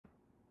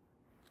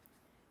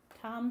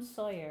Tom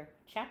Sawyer,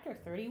 Chapter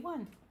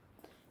 31.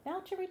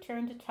 Now to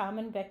return to Tom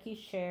and Becky's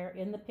share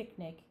in the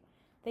picnic.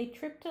 They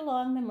tripped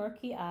along the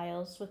murky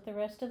aisles with the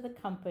rest of the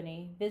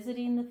company,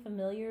 visiting the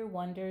familiar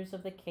wonders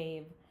of the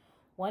cave,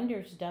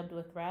 wonders dubbed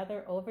with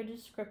rather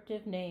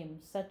over-descriptive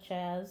names such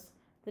as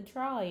the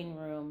drawing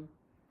room,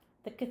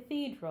 the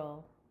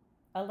cathedral,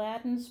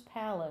 Aladdin's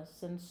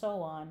palace, and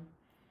so on.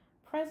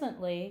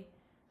 Presently,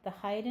 the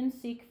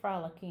hide-and-seek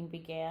frolicking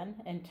began,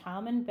 and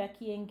Tom and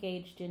Becky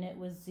engaged in it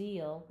with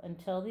zeal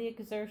until the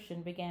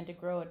exertion began to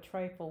grow a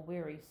trifle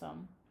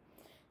wearisome.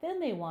 Then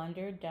they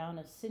wandered down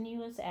a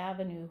sinuous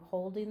avenue,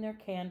 holding their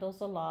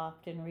candles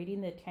aloft and reading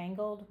the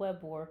tangled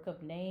webwork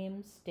of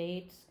names,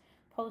 dates,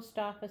 post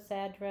office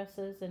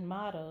addresses, and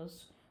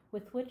mottos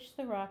with which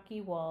the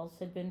rocky walls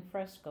had been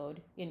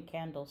frescoed in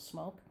candle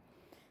smoke.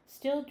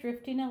 Still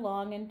drifting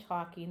along and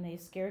talking, they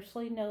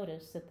scarcely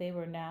noticed that they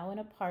were now in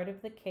a part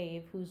of the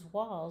cave whose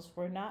walls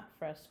were not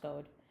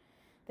frescoed.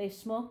 They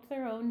smoked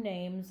their own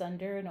names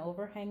under an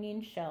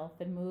overhanging shelf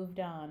and moved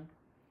on.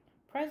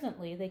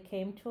 Presently they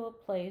came to a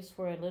place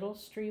where a little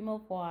stream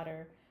of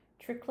water,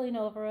 trickling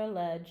over a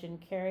ledge and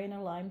carrying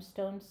a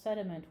limestone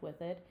sediment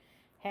with it,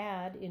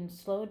 had, in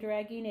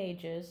slow-dragging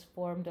ages,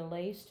 formed a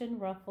laced and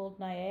ruffled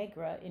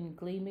Niagara in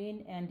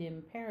gleaming and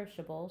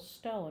imperishable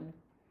stone.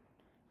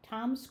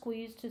 Tom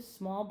squeezed his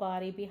small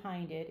body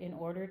behind it in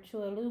order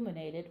to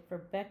illuminate it for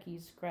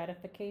Becky's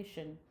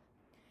gratification.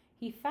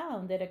 He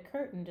found that it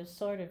curtained a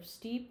sort of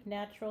steep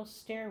natural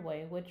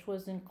stairway which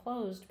was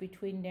enclosed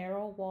between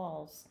narrow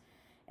walls,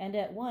 and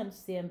at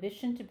once the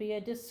ambition to be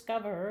a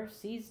discoverer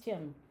seized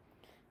him.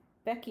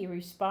 Becky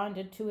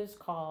responded to his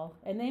call,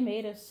 and they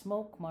made a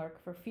smoke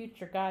mark for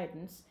future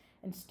guidance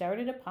and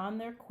started upon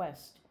their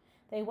quest.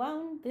 They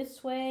wound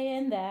this way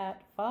and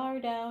that, far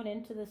down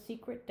into the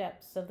secret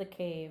depths of the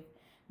cave,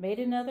 made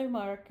another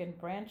mark, and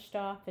branched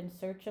off in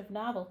search of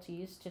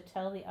novelties to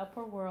tell the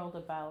upper world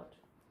about.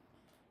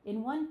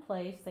 In one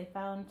place they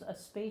found a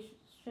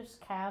spacious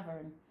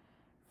cavern,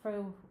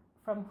 from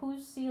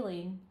whose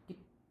ceiling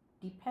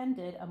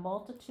depended a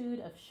multitude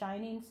of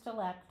shining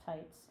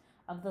stalactites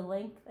of the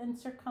length and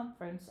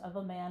circumference of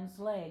a man's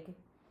leg.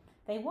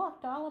 They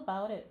walked all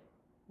about it,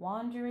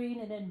 wandering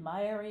and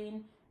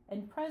admiring,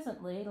 and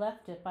presently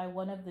left it by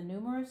one of the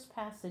numerous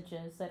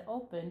passages that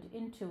opened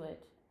into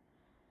it.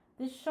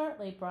 This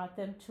shortly brought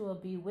them to a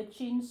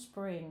bewitching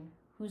spring,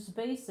 whose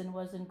basin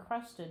was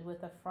encrusted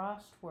with a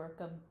frostwork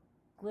of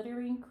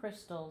glittering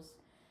crystals.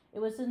 It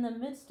was in the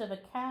midst of a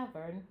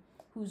cavern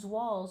whose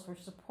walls were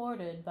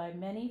supported by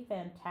many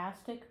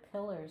fantastic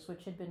pillars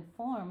which had been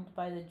formed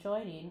by the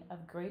joining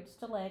of great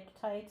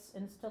stalactites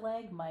and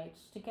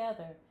stalagmites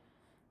together,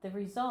 the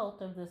result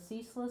of the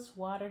ceaseless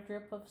water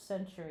drip of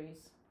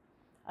centuries.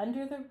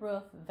 Under the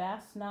roof,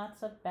 vast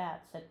knots of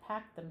bats had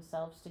packed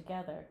themselves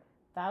together,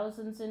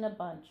 thousands in a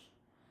bunch.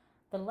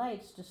 The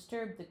lights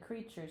disturbed the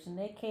creatures, and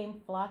they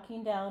came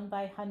flocking down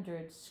by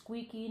hundreds,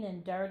 squeaking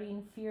and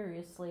darting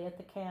furiously at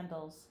the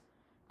candles.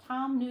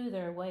 Tom knew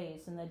their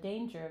ways and the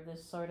danger of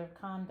this sort of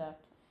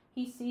conduct.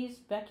 He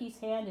seized Becky's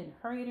hand and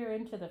hurried her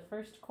into the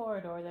first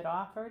corridor that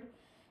offered,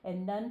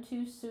 and none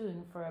too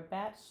soon, for a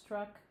bat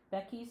struck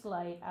Becky's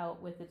light out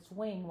with its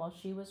wing while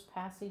she was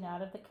passing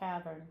out of the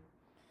cavern.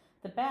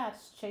 The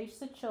bats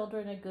chased the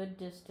children a good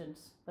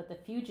distance, but the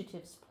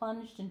fugitives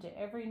plunged into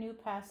every new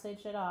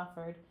passage it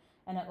offered,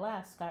 and at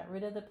last got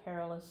rid of the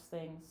perilous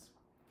things.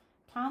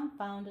 Tom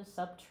found a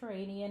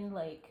subterranean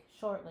lake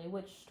shortly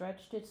which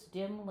stretched its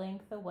dim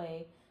length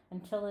away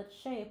until its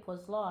shape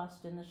was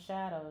lost in the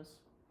shadows.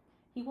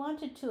 He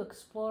wanted to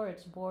explore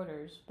its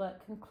borders,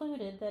 but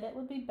concluded that it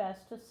would be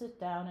best to sit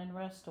down and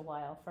rest a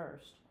while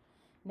first.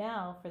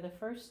 Now, for the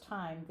first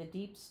time, the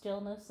deep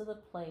stillness of the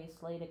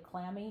place laid a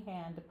clammy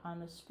hand upon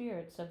the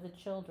spirits of the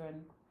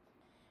children.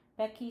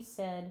 Becky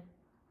said,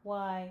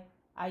 "Why,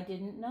 I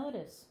didn't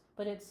notice,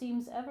 but it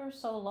seems ever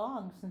so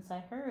long since I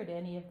heard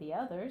any of the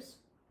others.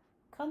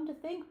 Come to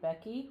think,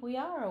 Becky, we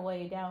are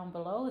away down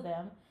below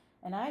them,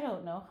 and I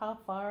don't know how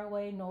far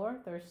away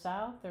north or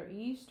south or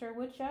east or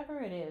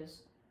whichever it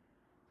is.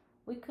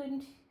 We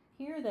couldn't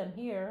hear them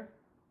here."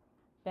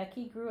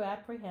 Becky grew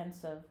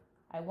apprehensive.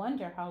 "I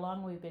wonder how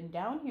long we've been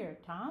down here,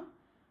 Tom?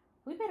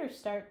 We better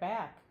start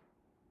back."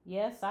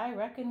 "Yes, I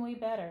reckon we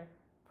better.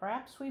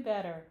 P'raps we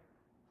better.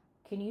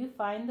 Can you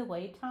find the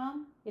way,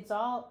 Tom? It's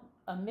all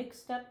a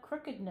mixed-up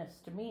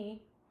crookedness to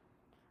me."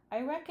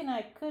 "I reckon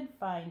I could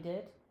find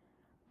it,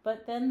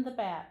 but then the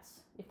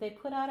bats. If they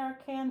put out our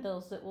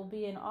candles, it will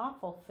be an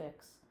awful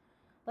fix.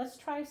 Let's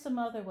try some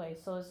other way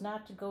so as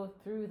not to go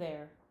through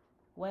there."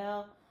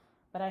 "Well,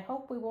 but I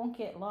hope we won't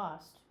get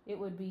lost. It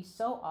would be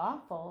so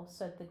awful,"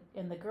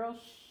 and the girl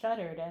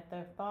shuddered at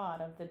the thought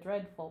of the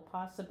dreadful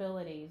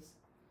possibilities.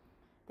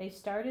 They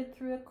started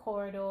through a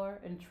corridor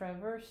and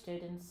traversed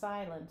it in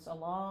silence a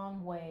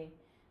long way,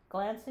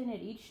 glancing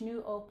at each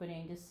new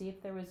opening to see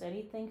if there was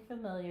anything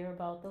familiar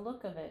about the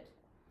look of it.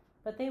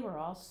 But they were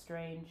all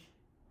strange.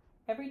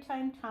 Every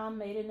time Tom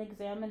made an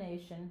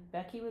examination,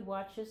 Becky would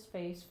watch his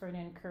face for an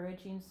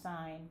encouraging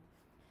sign,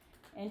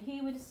 and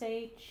he would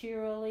say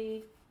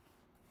cheerily,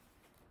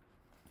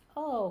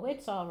 "Oh,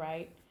 it's all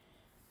right.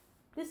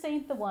 This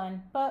ain't the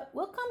one, but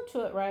we'll come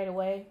to it right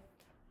away."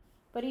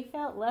 But he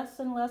felt less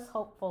and less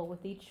hopeful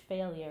with each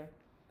failure,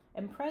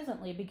 and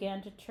presently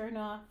began to turn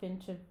off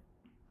into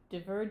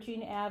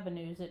diverging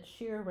avenues at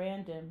sheer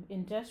random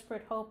in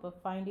desperate hope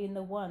of finding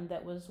the one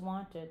that was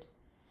wanted.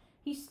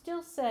 He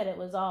still said it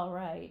was all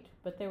right,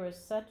 but there was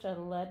such a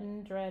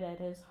leaden dread at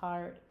his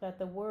heart that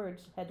the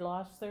words had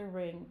lost their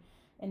ring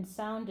and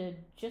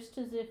sounded just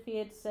as if he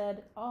had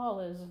said, "All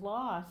is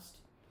lost."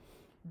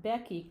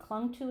 Becky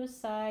clung to his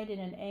side in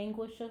an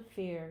anguish of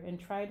fear and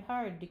tried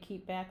hard to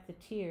keep back the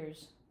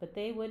tears, but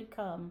they would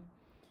come.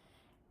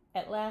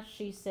 At last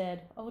she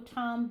said, "Oh,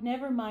 Tom,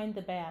 never mind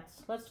the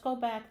bats. Let's go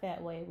back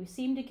that way. We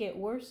seem to get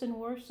worse and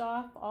worse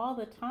off all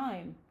the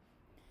time."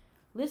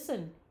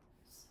 "Listen,"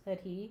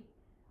 said he.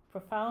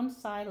 Profound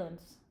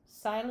silence,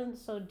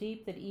 silence so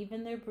deep that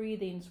even their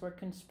breathings were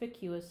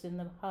conspicuous in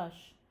the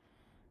hush.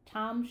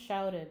 Tom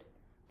shouted.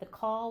 The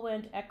call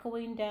went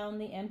echoing down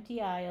the empty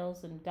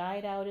aisles and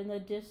died out in the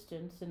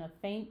distance in a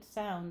faint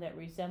sound that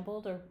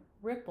resembled a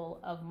ripple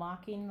of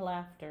mocking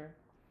laughter.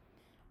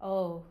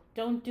 "Oh,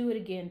 don't do it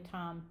again,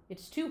 Tom.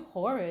 It's too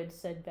horrid,"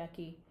 said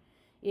Becky.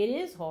 "It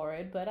is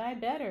horrid, but I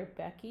better,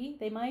 Becky.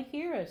 They might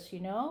hear us, you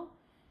know."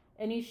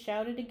 And he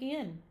shouted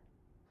again.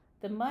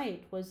 The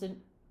might was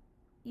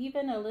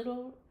even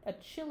a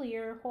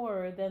chillier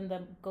horror than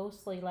the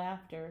ghostly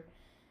laughter.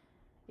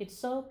 It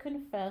so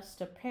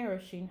confessed a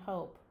perishing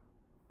hope.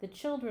 The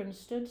children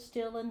stood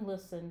still and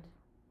listened,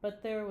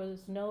 but there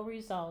was no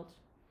result.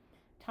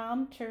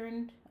 Tom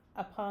turned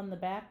upon the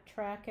back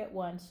track at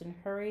once and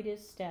hurried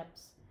his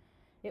steps.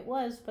 It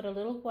was but a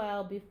little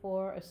while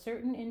before a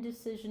certain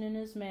indecision in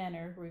his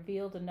manner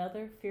revealed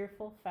another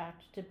fearful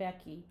fact to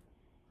Becky.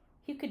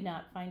 He could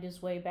not find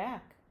his way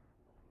back.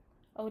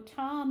 "Oh,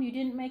 Tom, you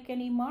didn't make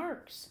any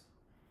marks."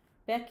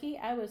 "Becky,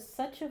 I was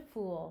such a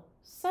fool,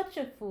 such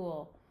a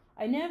fool.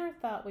 I never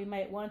thought we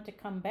might want to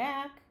come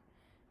back.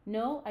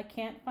 No, I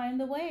can't find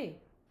the way.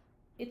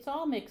 It's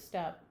all mixed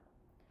up.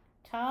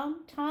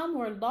 Tom,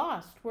 we're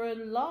lost, we're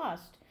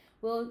lost.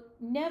 We'll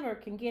never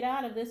can get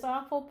out of this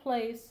awful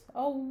place.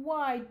 Oh,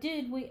 why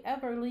did we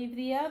ever leave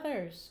the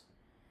others?"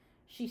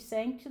 She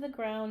sank to the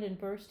ground and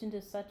burst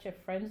into such a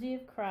frenzy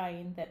of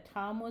crying that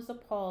Tom was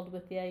appalled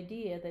with the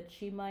idea that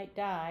she might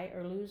die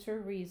or lose her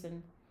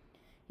reason.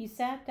 He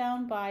sat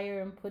down by her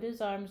and put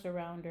his arms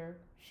around her.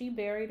 She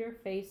buried her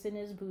face in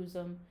his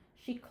bosom.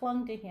 She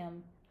clung to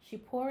him. She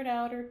poured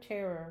out her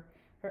terror,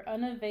 her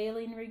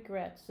unavailing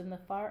regrets, and the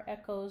far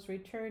echoes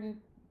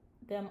returned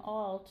them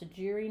all to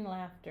jeering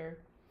laughter.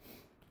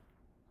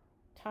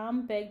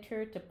 Tom begged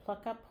her to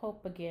pluck up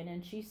hope again,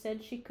 and she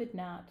said she could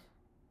not.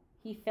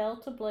 He fell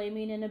to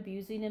blaming and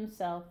abusing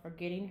himself for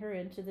getting her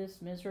into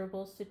this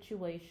miserable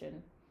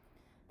situation.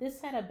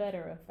 This had a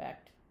better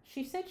effect.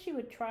 She said she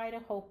would try to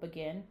hope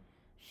again.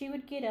 She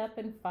would get up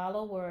and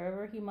follow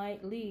wherever he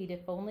might lead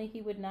if only he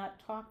would not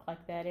talk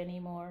like that any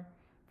more,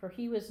 for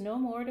he was no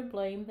more to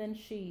blame than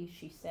she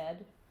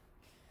said.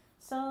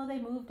 So they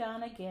moved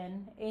on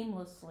again,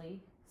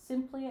 aimlessly,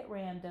 simply at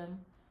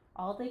random.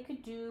 All they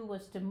could do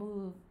was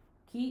to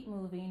keep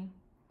moving.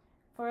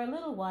 For a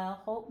little while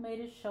hope made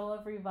a show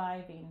of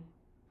reviving,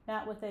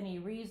 not with any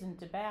reason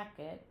to back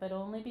it, but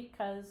only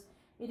because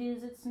it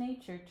is its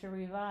nature to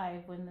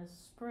revive when the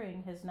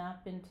spring has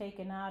not been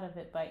taken out of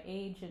it by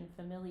age and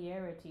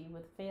familiarity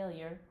with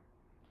failure.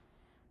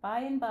 By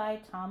and by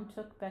Tom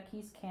took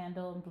Becky's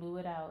candle and blew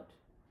it out.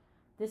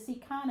 This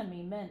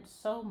economy meant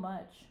so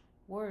much.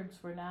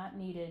 Words were not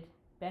needed.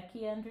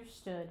 Becky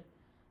understood,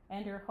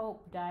 and her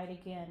hope died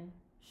again.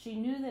 She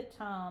knew that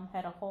Tom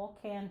had a whole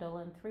candle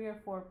and 3 or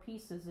 4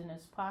 pieces in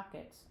his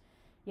pockets,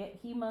 yet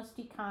he must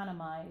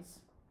economize.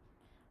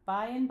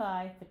 By and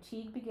by,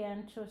 fatigue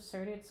began to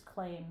assert its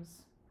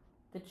claims.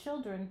 The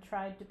children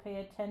tried to pay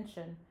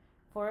attention,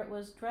 for it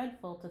was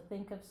dreadful to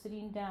think of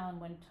sitting down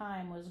when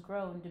time was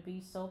grown to be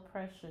so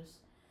precious.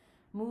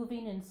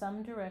 Moving in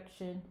some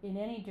direction, in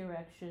any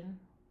direction,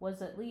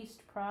 was at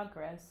least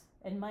progress,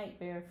 and might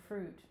bear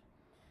fruit.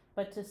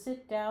 But to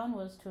sit down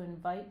was to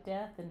invite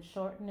death and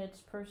shorten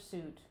its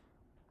pursuit.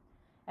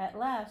 At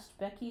last,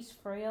 Becky's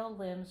frail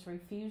limbs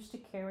refused to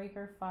carry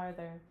her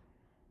farther.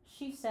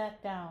 She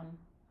sat down.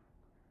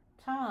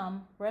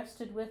 Tom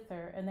rested with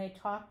her, and they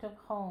talked of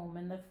home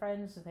and the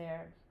friends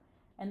there,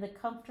 and the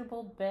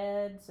comfortable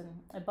beds, and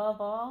above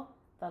all,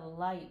 the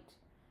light.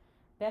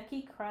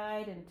 Becky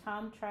cried, and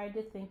Tom tried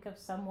to think of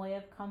some way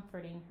of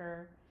comforting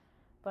her,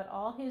 but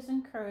all his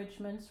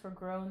encouragements were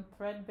grown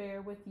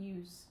threadbare with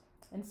use,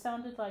 and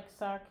sounded like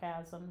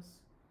sarcasms.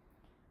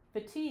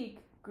 Fatigue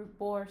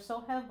bore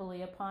so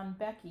heavily upon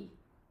Becky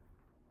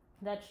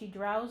that she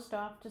drowsed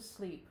off to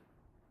sleep.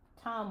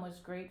 Tom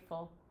was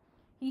grateful.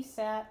 He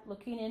sat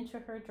looking into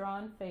her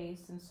drawn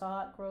face and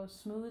saw it grow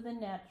smooth and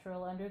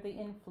natural under the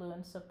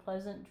influence of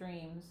pleasant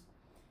dreams,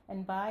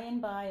 and by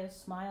a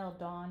smile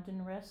dawned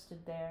and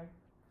rested there.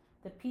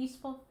 The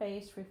peaceful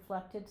face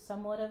reflected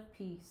somewhat of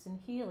peace and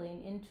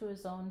healing into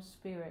his own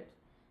spirit,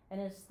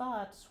 and his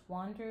thoughts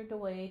wandered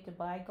away to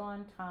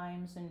bygone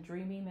times and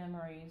dreamy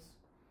memories.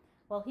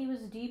 While he was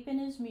deep in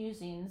his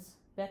musings,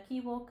 Becky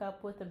woke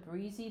up with a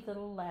breezy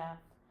little laugh,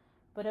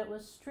 but it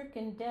was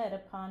stricken dead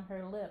upon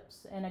her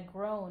lips, and a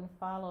groan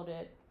followed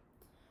it.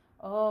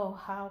 Oh,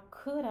 how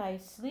could I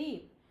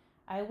sleep?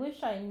 I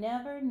wish I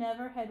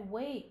never had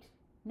waked.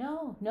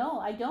 No,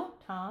 I don't,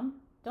 Tom.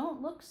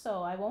 Don't look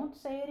so. I won't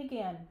say it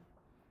again.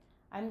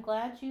 I'm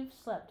glad you've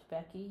slept,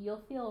 Becky.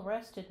 You'll feel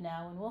rested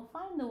now, and we'll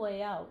find the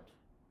way out.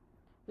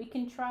 We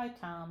can try,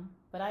 Tom,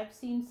 but I've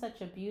seen such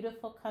a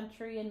beautiful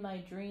country in my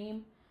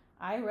dream.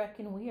 I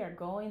reckon we are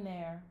going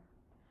there.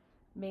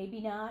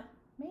 Maybe not,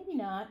 maybe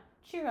not.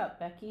 Cheer up,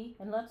 Becky,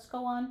 and let's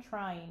go on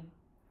trying.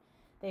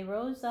 They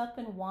rose up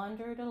and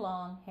wandered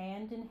along,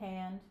 hand in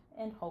hand,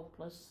 and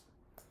hopeless.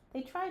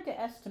 They tried to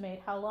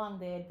estimate how long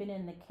they had been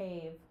in the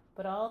cave,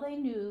 but all they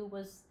knew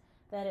was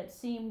that it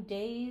seemed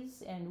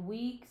days and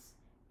weeks,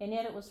 and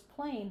yet it was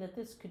plain that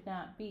this could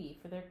not be,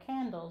 for their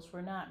candles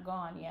were not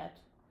gone yet.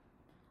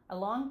 A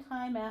long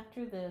time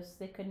after this,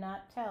 they could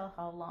not tell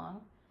how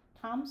long,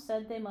 Tom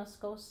said they must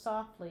go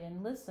softly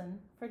and listen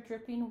for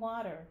dripping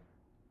water.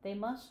 They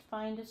must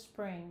find a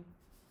spring.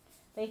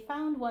 They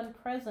found one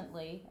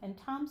presently, and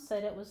Tom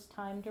said it was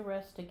time to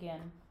rest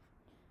again.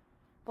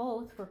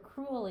 Both were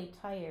cruelly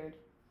tired,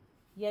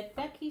 yet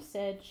Becky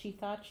said she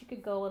thought she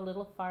could go a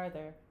little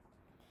farther.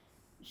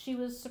 She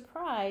was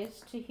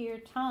surprised to hear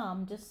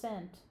Tom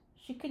dissent.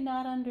 She could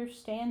not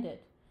understand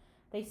it.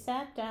 They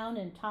sat down,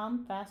 and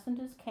Tom fastened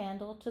his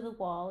candle to the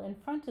wall in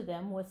front of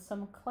them with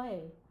some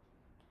clay.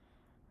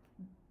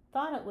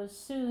 Thought it was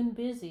soon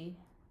busy.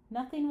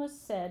 Nothing was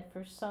said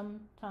for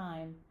some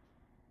time.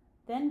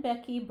 Then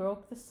Becky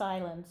broke the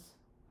silence.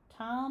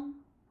 Tom,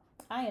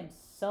 I am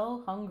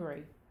so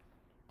hungry.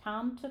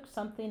 Tom took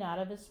something out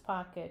of his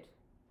pocket.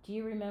 Do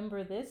you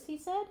remember this? He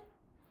said.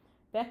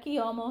 Becky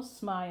almost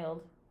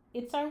smiled.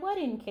 It's our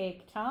wedding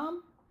cake,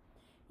 Tom.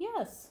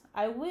 Yes,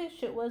 I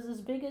wish it was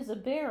as big as a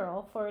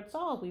barrel, for it's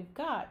all we've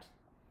got.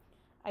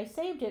 I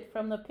saved it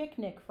from the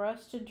picnic for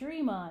us to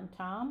dream on,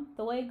 Tom,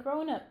 the way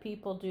grown-up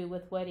people do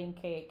with wedding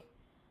cake.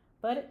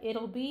 But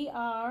it'll be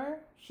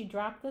our... She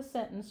dropped the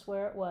sentence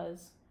where it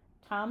was.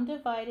 Tom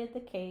divided the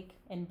cake,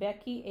 and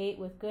Becky ate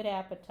with good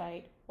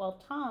appetite,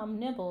 while Tom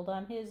nibbled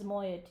on his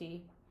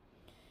moiety.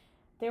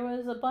 There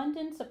was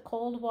abundance of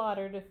cold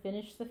water to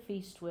finish the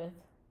feast with.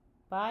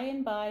 By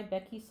and by,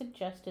 Becky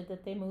suggested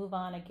that they move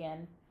on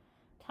again.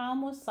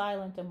 Tom was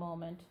silent a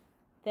moment.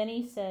 Then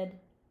he said,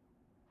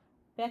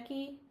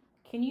 Becky,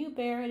 can you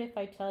bear it if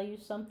I tell you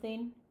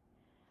something?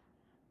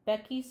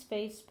 Becky's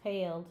face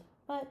paled,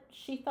 but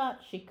she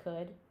thought she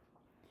could.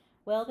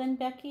 Well then,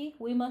 Becky,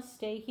 we must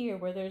stay here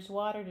where there's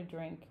water to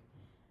drink.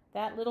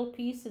 That little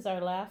piece is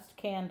our last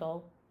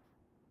candle.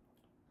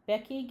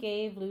 Becky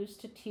gave loose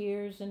to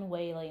tears and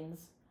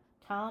wailings.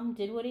 Tom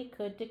did what he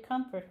could to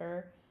comfort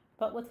her,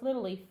 but with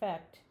little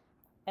effect.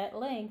 At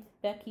length,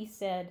 Becky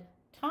said,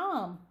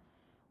 Tom!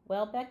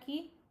 Well,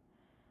 Becky,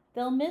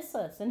 they'll miss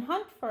us and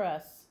hunt for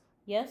us.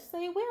 Yes,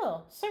 they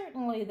will.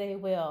 Certainly they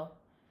will.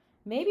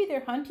 Maybe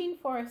they're hunting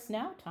for us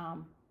now,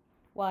 Tom.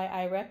 Why,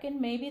 I reckon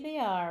maybe they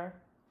are.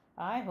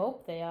 I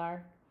hope they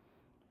are.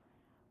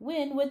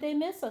 When would they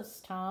miss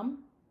us, Tom?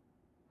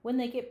 When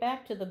they get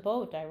back to the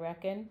boat, I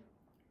reckon.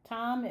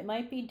 Tom, it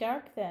might be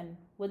dark then.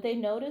 Would they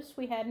notice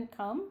we hadn't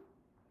come?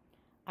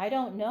 I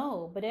don't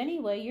know, but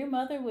anyway, your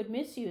mother would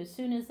miss you as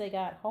soon as they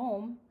got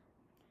home.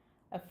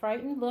 A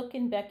frightened look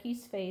in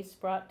Becky's face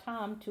brought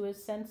Tom to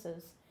his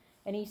senses,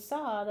 and he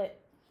saw that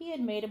he had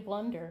made a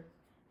blunder.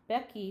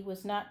 Becky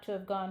was not to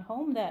have gone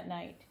home that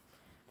night.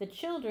 The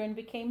children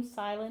became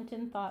silent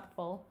and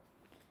thoughtful.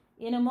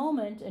 In a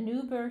moment, a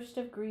new burst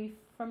of grief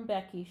from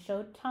Becky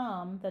showed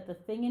Tom that the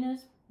thing in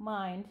his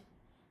mind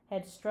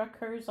had struck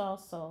hers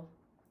also,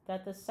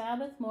 that the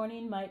Sabbath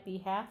morning might be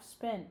half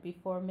spent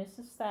before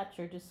Mrs.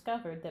 Thatcher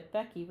discovered that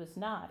Becky was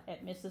not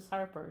at Mrs.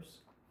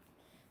 Harper's.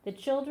 The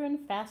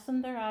children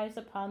fastened their eyes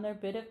upon their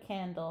bit of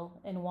candle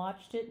and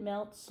watched it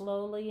melt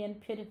slowly and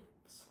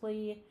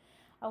pitilessly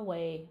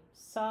away,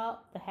 saw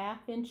the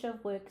half-inch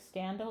of wick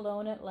stand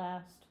alone at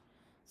last,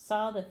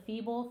 saw the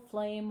feeble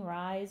flame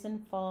rise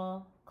and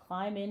fall,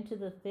 climb into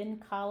the thin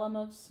column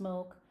of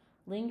smoke,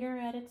 linger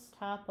at its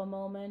top a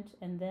moment,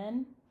 and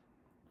then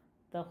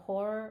the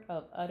horror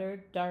of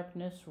utter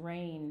darkness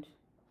reigned.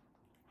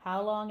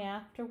 How long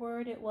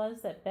afterward it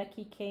was that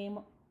Becky came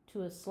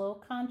to a slow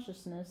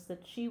consciousness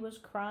that she was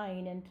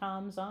crying in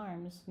Tom's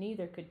arms,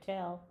 neither could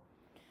tell.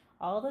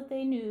 All that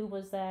they knew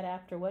was that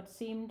after what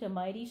seemed a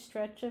mighty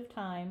stretch of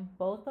time,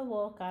 both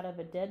awoke out of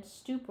a dead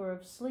stupor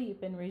of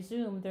sleep and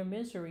resumed their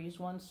miseries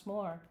once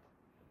more.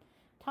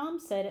 Tom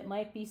said it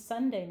might be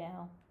Sunday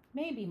now,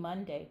 maybe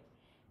Monday.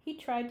 He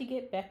tried to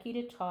get Becky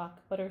to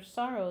talk, but her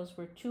sorrows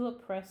were too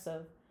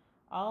oppressive.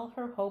 All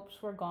her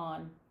hopes were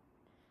gone.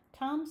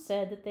 Tom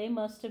said that they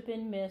must have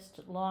been missed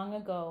long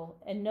ago,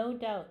 and no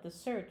doubt the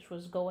search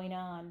was going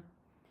on.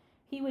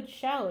 He would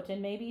shout,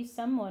 and maybe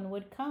someone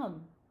would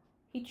come.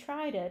 He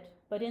tried it,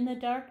 but in the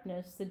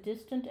darkness the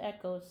distant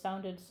echoes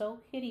sounded so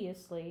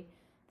hideously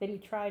that he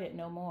tried it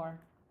no more.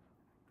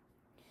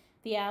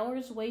 The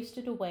hours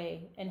wasted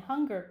away, and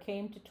hunger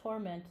came to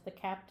torment the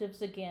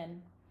captives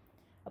again.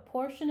 A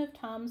portion of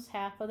Tom's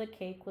half of the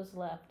cake was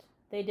left.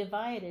 They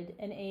divided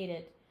and ate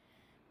it,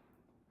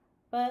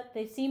 but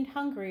they seemed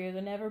hungrier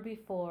than ever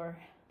before.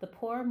 The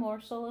poor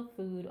morsel of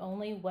food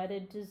only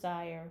whetted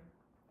desire.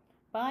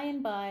 By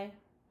and by,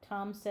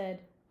 Tom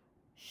said,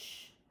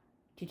 "Shh!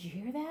 Did you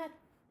hear that?"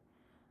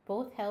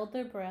 Both held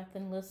their breath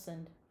and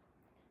listened.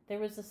 There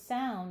was a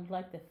sound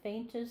like the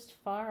faintest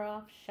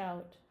far-off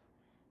shout.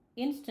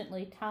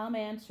 Instantly, Tom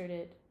answered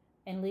it,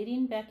 and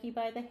leading Becky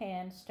by the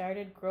hand,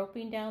 started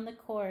groping down the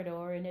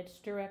corridor in its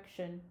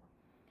direction.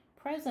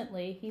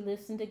 Presently, he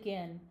listened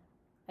again.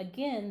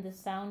 Again the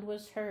sound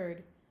was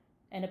heard,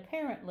 and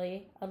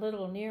apparently a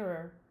little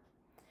nearer.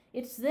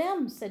 "It's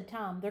them," said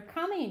Tom. "They're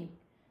coming.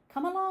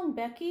 Come along,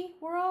 Becky.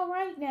 We're all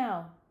right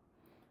now."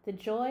 The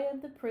joy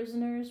of the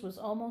prisoners was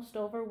almost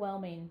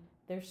overwhelming.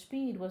 Their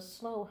speed was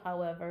slow,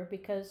 however,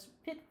 because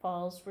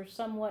pitfalls were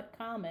somewhat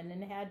common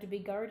and had to be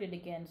guarded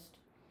against.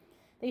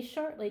 They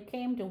shortly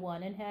came to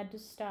one and had to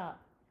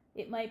stop.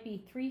 It might be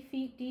 3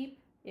 feet deep,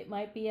 it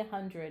might be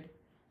 100.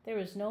 There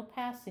was no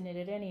passing it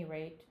at any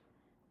rate.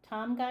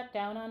 Tom got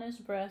down on his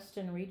breast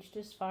and reached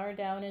as far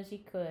down as he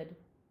could.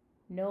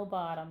 No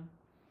bottom.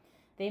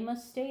 They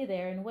must stay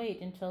there and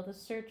wait until the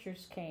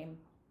searchers came.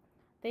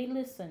 They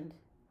listened.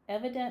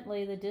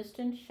 Evidently the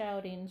distant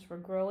shoutings were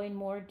growing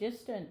more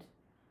distant.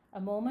 A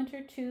moment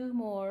or two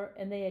more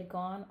and they had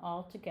gone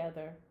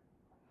altogether.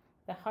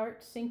 The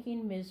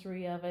heart-sinking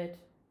misery of it.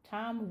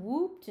 Tom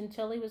whooped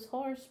until he was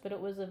hoarse, but it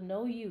was of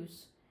no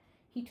use.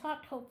 He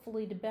talked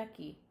hopefully to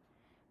Becky,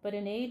 but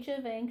an age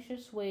of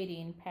anxious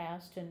waiting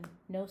passed and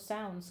no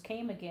sounds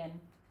came again.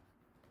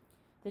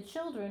 The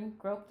children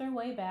groped their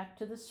way back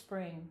to the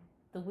spring.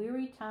 The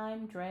weary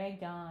time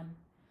dragged on.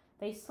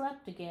 They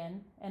slept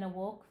again and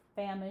awoke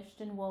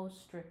famished and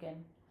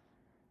woe-stricken.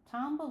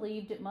 Tom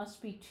believed it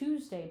must be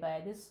Tuesday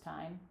by this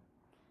time.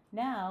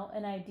 Now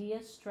an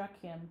idea struck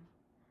him.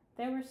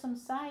 There were some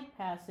side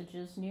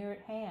passages near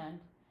at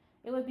hand.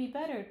 It would be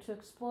better to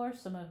explore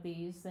some of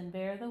these than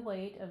bear the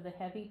weight of the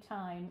heavy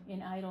time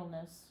in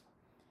idleness.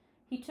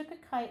 He took a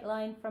kite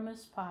line from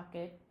his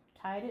pocket,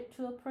 tied it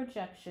to a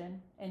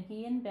projection, and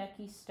he and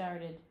Becky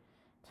started,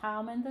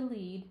 Tom in the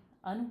lead,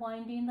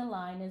 unwinding the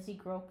line as he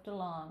groped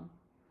along.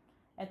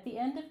 At the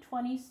end of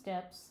 20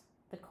 steps,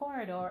 the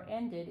corridor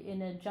ended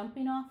in a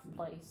jumping-off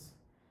place.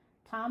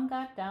 Tom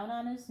got down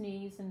on his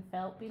knees and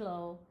felt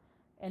below,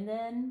 and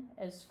then,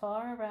 as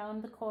far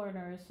around the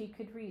corner as he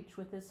could reach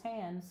with his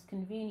hands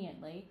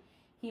conveniently,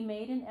 he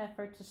made an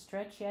effort to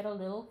stretch yet a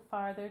little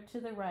farther to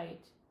the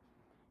right.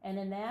 And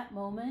in that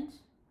moment,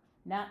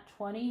 not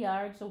 20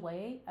 yards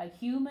away, a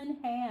human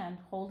hand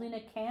holding a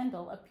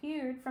candle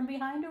appeared from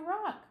behind a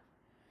rock.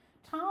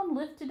 Tom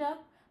lifted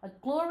up a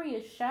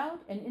glorious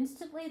shout, and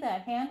instantly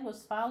that hand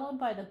was followed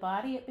by the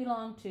body it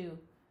belonged to.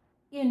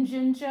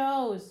 Injun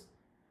Joe's!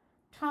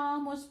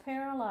 Tom was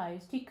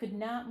paralyzed. He could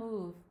not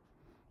move.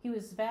 He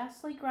was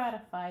vastly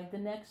gratified the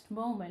next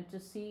moment to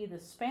see the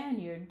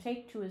Spaniard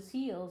take to his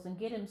heels and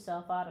get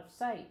himself out of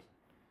sight.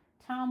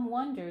 Tom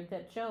wondered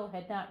that Joe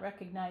had not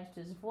recognized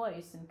his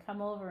voice and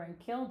come over and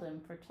killed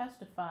him for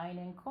testifying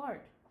in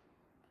court.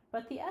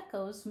 But the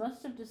echoes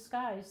must have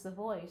disguised the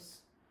voice.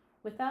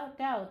 Without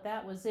doubt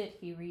that was it,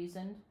 he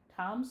reasoned.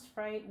 Tom's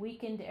fright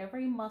weakened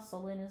every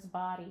muscle in his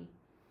body.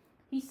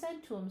 He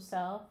said to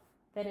himself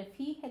that if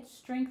he had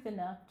strength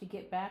enough to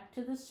get back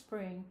to the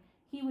spring,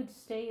 he would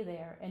stay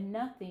there, and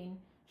nothing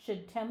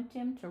should tempt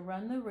him to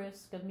run the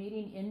risk of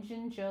meeting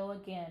Injun Joe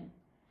again.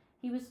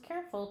 He was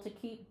careful to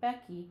keep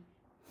Becky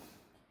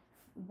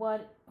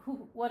what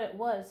it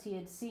was he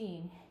had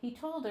seen. He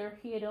told her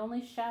he had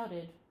only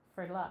shouted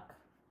for luck.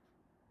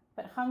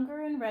 But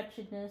hunger and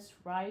wretchedness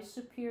rise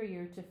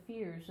superior to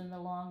fears in the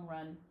long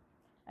run.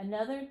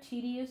 Another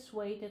tedious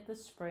wait at the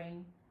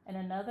spring and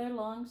another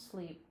long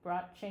sleep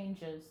brought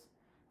changes.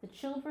 The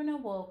children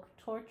awoke,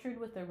 tortured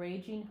with a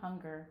raging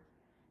hunger.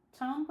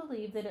 Tom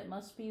believed that it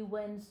must be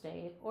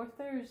Wednesday or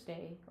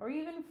Thursday or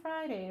even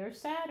Friday or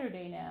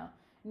Saturday now,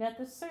 and that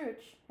the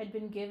search had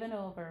been given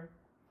over.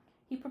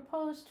 He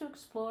proposed to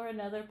explore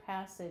another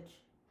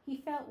passage. He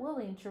felt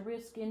willing to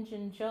risk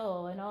Injun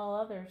Joe and all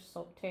other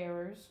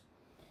terrors.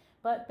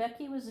 But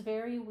Becky was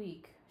very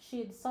weak. She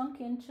had sunk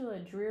into a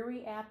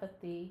dreary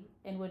apathy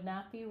and would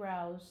not be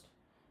roused.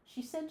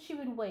 She said she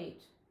would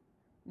wait,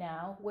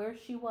 now, where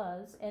she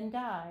was, and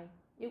die.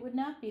 It would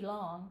not be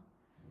long.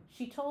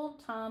 She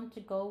told Tom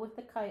to go with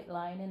the kite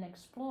line and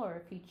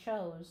explore if he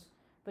chose,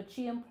 but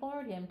she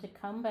implored him to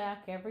come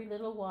back every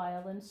little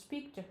while and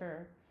speak to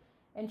her,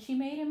 and she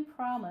made him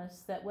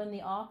promise that when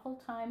the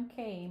awful time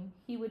came,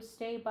 he would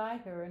stay by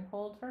her and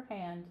hold her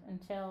hand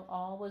until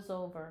all was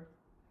over.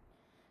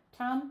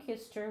 Tom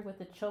kissed her with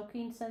a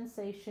choking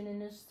sensation in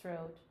his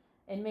throat,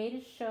 and made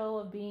a show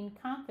of being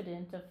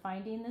confident of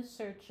finding the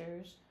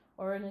searchers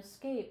or an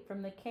escape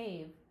from the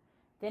cave.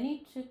 Then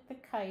he took the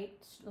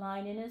kite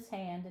line in his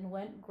hand and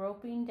went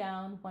groping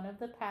down one of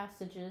the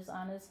passages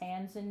on his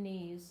hands and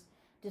knees,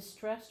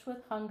 distressed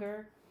with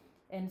hunger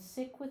and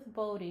sick with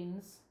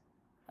bodings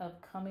of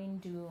coming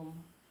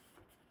doom.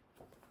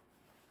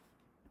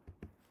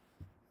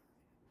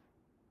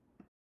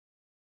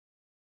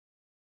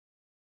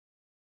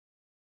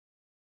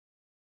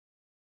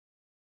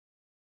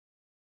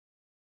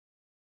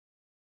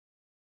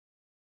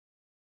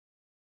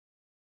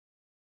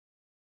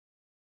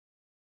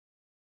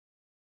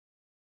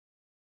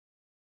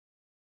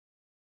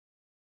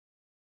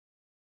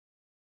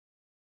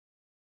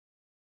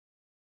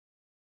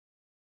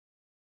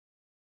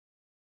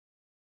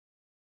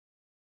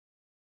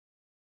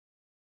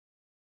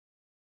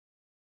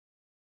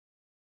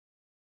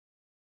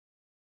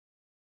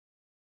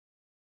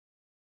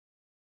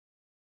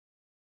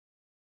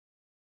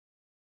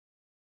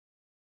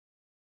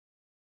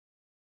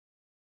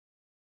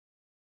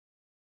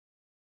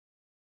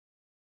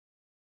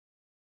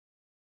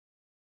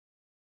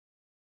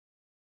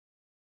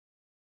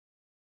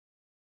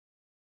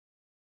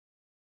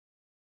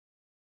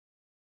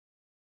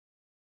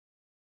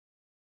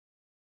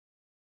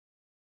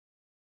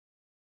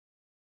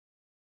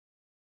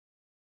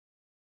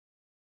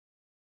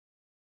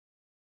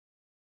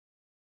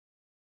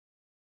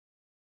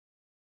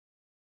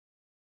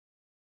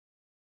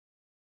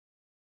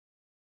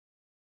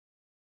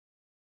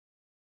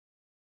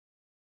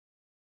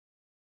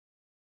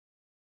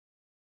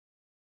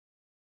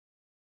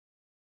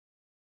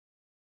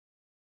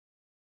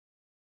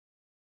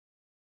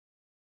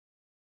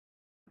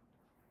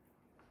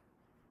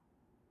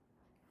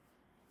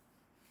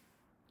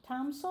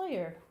 Tom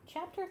Sawyer,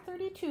 Chapter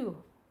 32.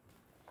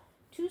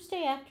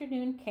 Tuesday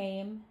afternoon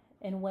came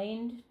and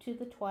waned to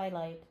the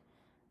twilight.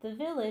 The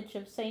village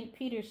of St.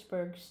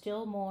 Petersburg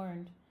still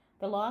mourned.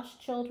 The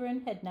lost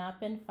children had not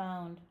been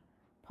found.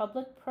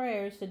 Public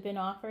prayers had been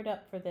offered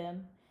up for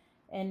them,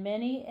 and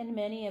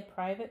many a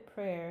private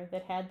prayer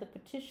that had the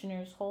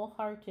petitioner's whole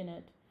heart in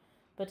it.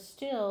 But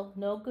still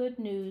no good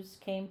news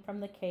came from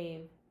the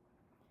cave.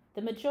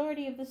 The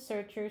majority of the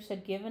searchers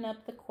had given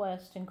up the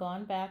quest and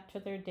gone back to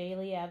their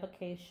daily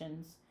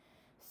avocations,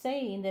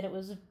 saying that it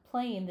was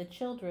plain the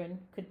children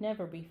could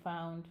never be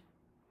found.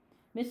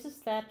 Mrs.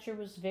 Thatcher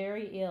was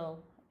very ill,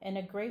 and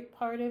a great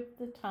part of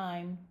the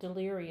time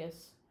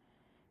delirious.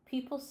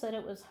 People said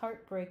it was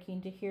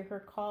heartbreaking to hear her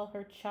call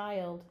her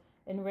child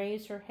and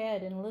raise her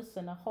head and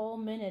listen a whole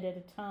minute at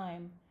a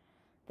time,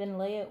 then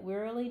lay it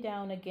wearily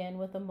down again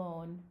with a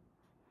moan.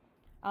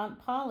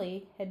 Aunt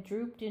Polly had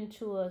drooped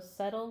into a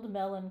settled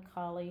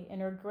melancholy,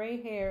 and her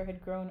gray hair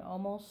had grown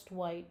almost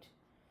white.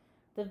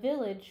 The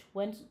village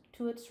went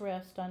to its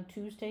rest on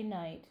Tuesday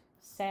night,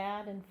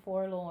 sad and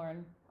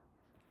forlorn.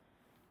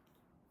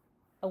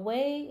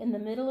 Away in the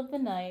middle of the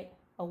night,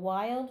 a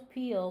wild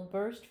peal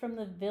burst from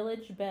the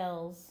village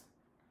bells,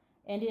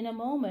 and in a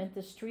moment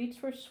the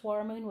streets were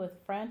swarming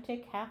with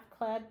frantic,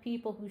 half-clad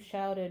people who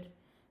shouted,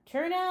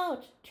 "Turn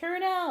out!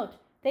 Turn out!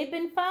 They've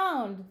been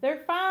found!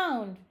 They're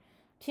found!"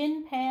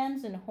 Tin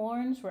pans and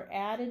horns were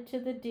added to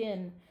the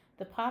din.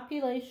 The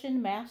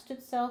population massed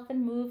itself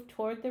and moved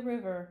toward the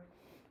river,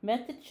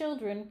 met the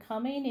children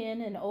coming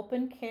in an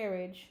open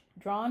carriage,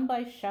 drawn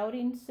by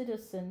shouting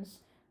citizens,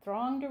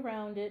 thronged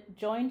around it,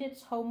 joined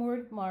its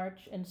homeward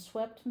march, and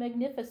swept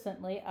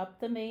magnificently up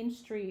the main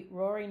street,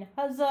 roaring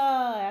huzzah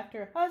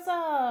after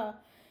huzzah.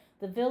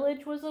 The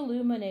village was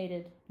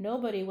illuminated.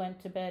 Nobody went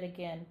to bed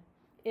again.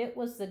 It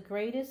was the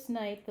greatest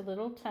night the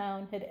little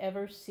town had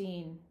ever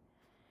seen.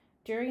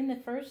 During the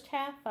first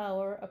half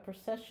hour, a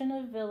procession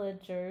of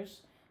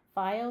villagers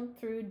filed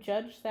through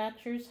Judge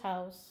Thatcher's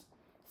house,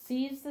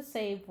 seized the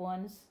saved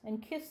ones,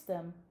 and kissed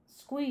them,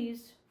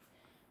 squeezed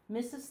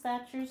Mrs.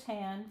 Thatcher's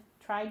hand,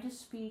 tried to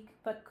speak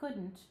but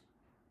couldn't,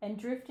 and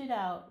drifted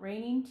out,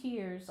 raining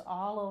tears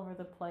all over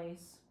the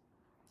place.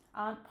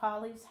 Aunt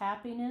Polly's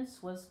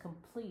happiness was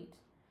complete,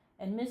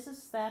 and Mrs.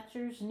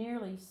 Thatcher's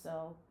nearly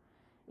so.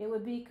 It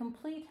would be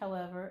complete,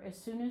 however, as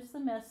soon as the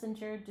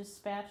messenger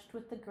dispatched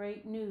with the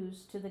great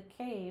news to the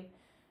cave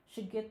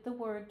should get the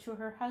word to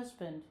her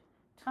husband.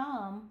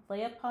 Tom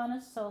lay upon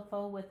a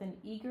sofa with an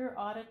eager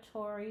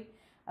auditory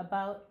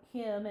about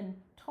him and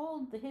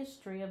told the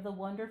history of the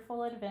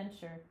wonderful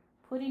adventure,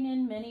 putting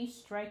in many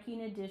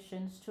striking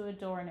additions to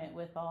adorn it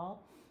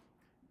withal,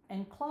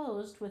 and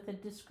closed with a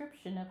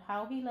description of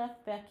how he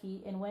left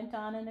Becky and went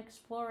on an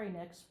exploring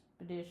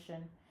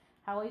expedition,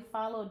 how he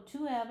followed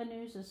 2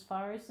 avenues as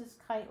far as his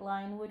kite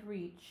line would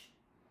reach,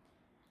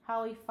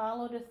 how he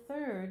followed a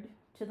third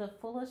to the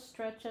fullest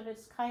stretch of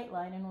its kite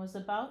line and was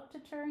about to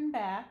turn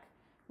back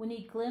when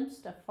he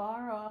glimpsed a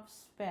far-off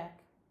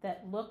speck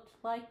that looked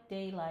like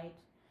daylight,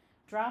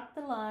 dropped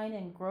the line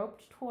and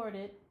groped toward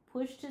it,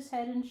 pushed his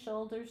head and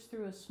shoulders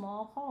through a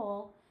small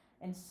hole,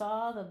 and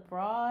saw the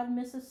broad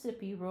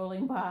Mississippi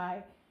rolling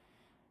by.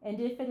 And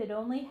if it had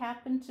only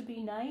happened to be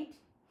night,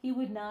 he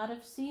would not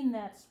have seen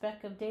that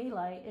speck of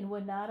daylight and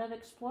would not have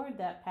explored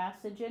that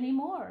passage any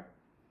more.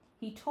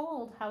 He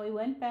told how he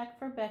went back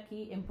for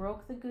Becky and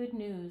broke the good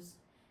news,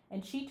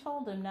 and she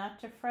told him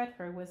not to fret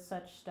her with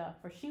such stuff,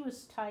 for she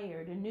was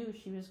tired and knew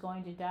she was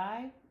going to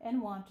die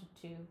and wanted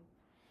to.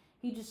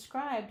 He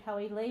described how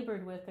he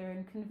labored with her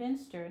and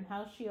convinced her, and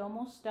how she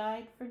almost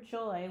died for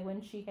joy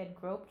when she had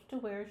groped to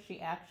where she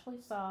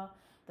actually saw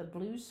the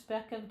blue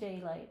speck of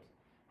daylight,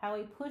 how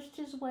he pushed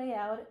his way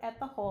out at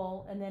the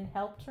hole and then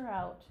helped her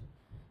out,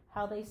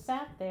 how they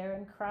sat there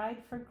and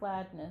cried for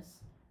gladness,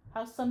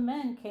 how some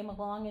men came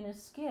along in a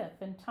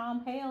skiff and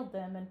Tom hailed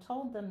them and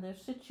told them their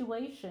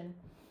situation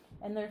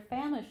and their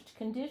famished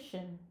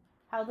condition,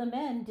 how the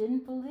men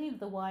didn't believe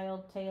the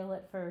wild tale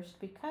at first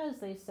because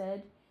they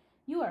said,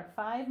 "You are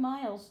 5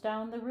 miles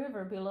down the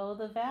river below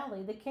the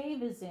valley the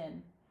cave is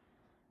in,"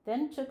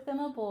 then took them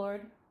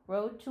aboard,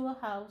 rowed to a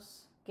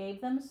house,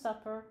 gave them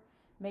supper,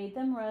 made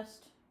them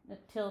rest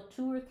till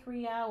 2 or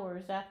 3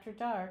 hours after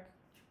dark,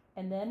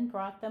 and then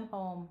brought them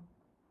home.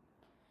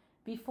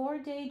 Before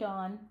day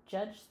dawn,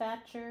 Judge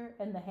Thatcher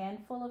and the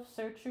handful of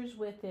searchers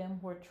with him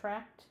were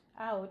tracked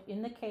out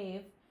in the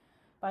cave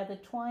by the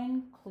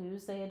twine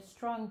clues they had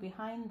strung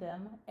behind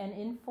them and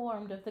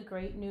informed of the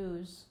great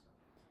news.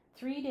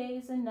 3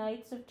 days and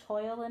nights of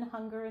toil and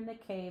hunger in the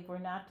cave were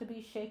not to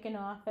be shaken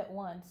off at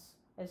once,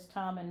 as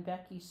Tom and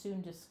Becky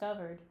soon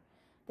discovered.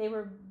 They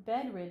were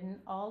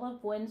bedridden all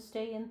of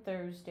Wednesday and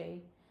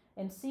Thursday,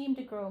 and seemed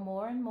to grow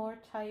more and more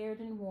tired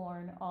and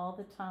worn all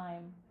the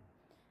time.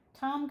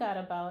 Tom got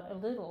about a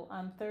little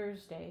on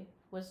Thursday,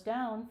 was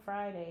down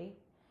Friday,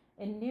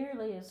 and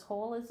nearly as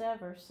whole as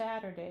ever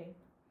Saturday.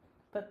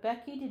 But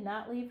Becky did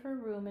not leave her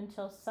room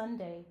until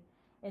Sunday,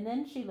 and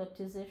then she looked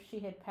as if she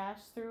had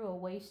passed through a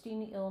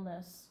wasting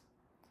illness.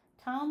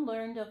 Tom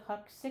learned of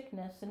Huck's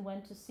sickness and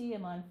went to see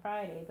him on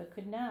Friday, but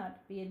could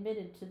not be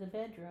admitted to the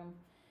bedroom.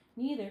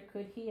 Neither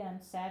could he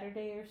on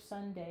Saturday or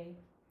Sunday.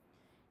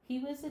 He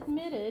was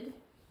admitted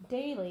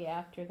daily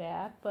after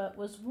that, but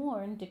was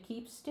warned to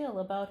keep still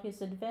about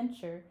his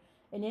adventure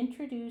and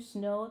introduce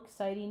no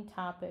exciting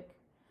topic.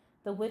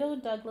 The widow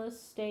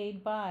Douglas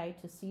stayed by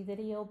to see that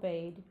he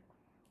obeyed.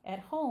 At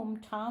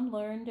home, Tom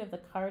learned of the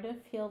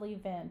Cardiff Hill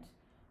event,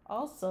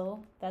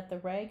 also that the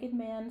ragged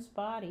man's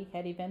body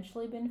had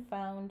eventually been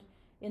found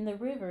in the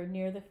river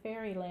near the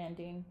ferry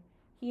landing.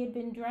 He had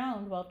been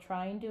drowned while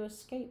trying to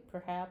escape,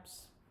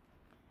 perhaps.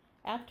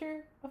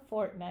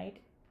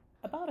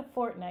 About a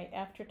fortnight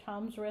after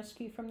Tom's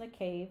rescue from the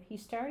cave, he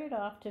started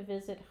off to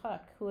visit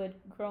Huck, who had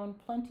grown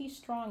plenty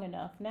strong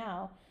enough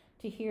now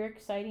to hear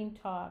exciting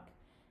talk,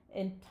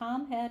 and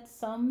Tom had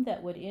some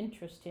that would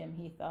interest him,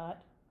 he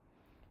thought.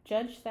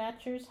 Judge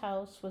Thatcher's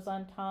house was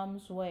on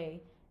Tom's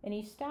way, and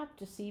he stopped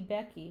to see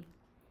Becky.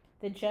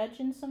 The judge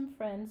and some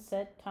friends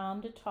set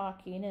Tom to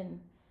talking,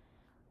 and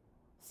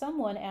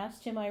someone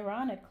asked him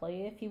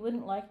ironically if he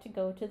wouldn't like to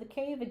go to the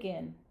cave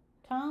again.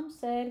 Tom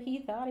said he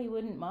thought he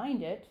wouldn't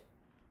mind it.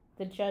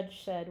 The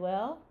judge said,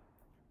 "Well,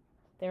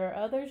 there are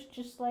others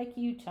just like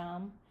you,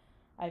 Tom.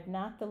 I've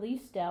not the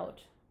least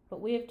doubt, but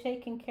we have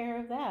taken care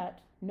of that.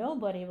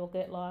 Nobody will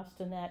get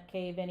lost in that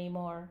cave any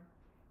more."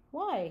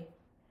 "Why?"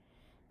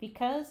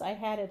 "Because I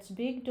had its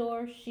big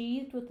door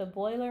sheathed with a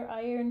boiler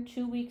iron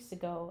 2 weeks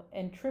ago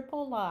and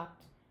triple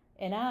locked,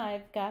 and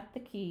I've got the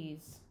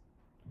keys."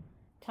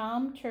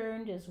 Tom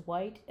turned as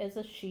white as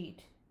a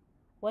sheet.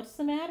 "What's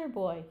the matter,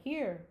 boy?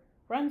 Here,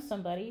 run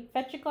somebody,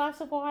 fetch a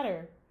glass of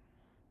water."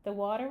 The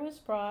water was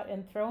brought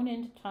and thrown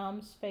into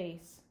Tom's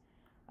face.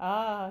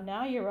 "Ah,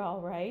 now you're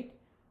all right.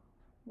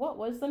 What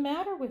was the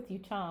matter with you,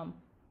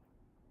 Tom?"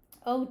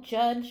 "Oh,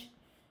 Judge,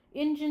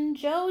 Injun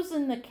Joe's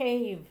in the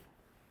cave."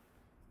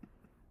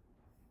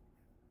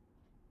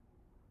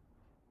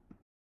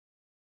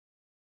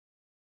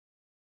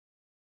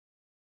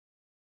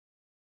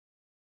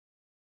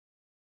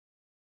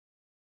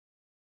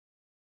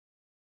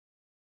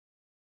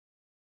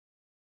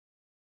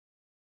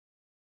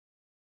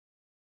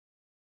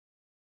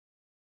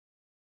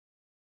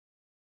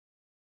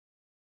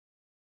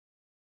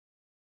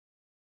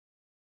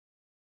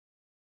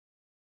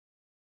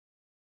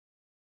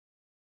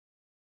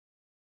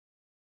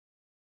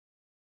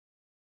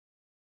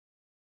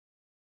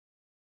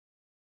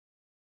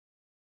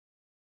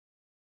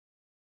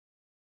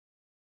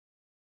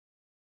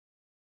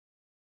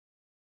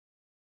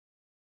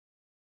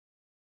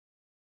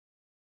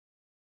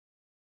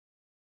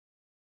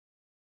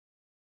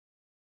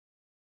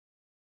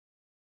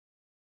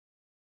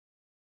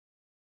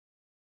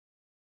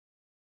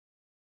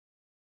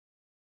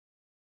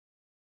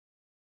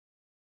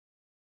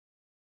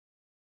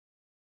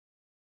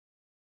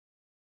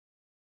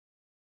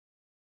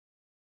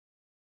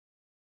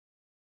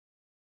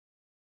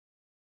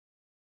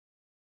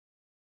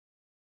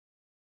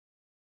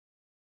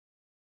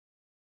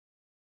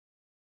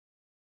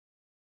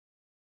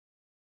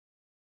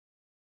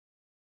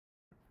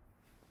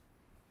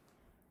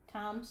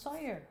 Tom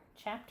Sawyer,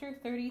 Chapter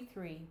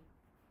 33.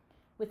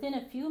 Within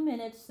a few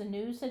minutes the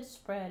news had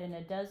spread, and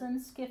a dozen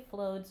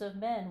skiff-loads of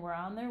men were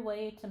on their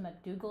way to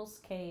McDougal's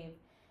cave,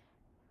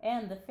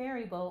 and the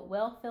ferry boat,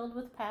 well filled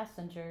with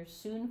passengers,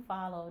 soon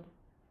followed.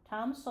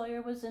 Tom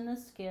Sawyer was in the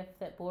skiff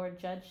that bore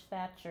Judge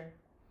Thatcher.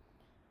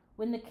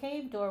 When the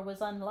cave door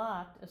was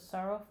unlocked, a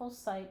sorrowful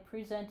sight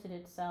presented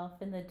itself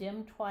in the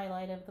dim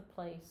twilight of the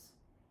place.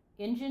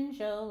 Injun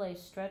Joe lay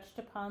stretched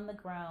upon the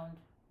ground.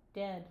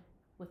 dead,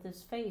 with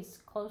his face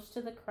close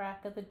to the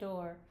crack of the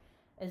door,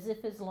 as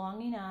if his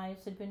longing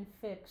eyes had been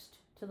fixed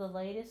to the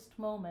latest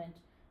moment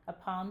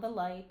upon the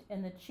light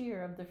and the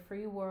cheer of the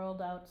free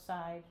world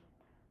outside.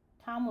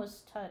 Tom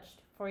was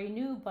touched, for he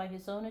knew by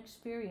his own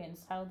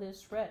experience how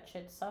this wretch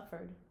had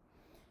suffered.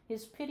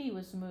 His pity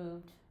was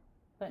moved,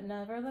 but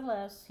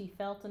nevertheless he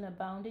felt an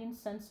abounding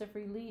sense of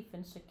relief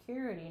and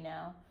security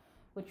now,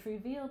 which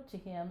revealed to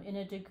him in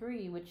a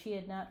degree which he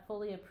had not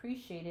fully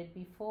appreciated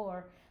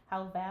before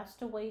how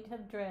vast a weight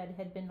of dread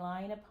had been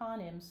lying upon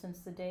him since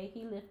the day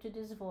he lifted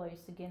his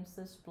voice against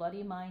this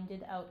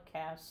bloody-minded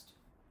outcast.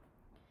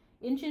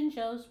 Injun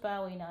Joe's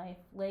bowie knife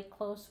lay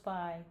close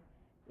by,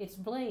 its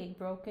blade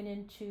broken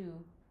in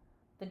two.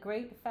 The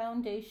great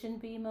foundation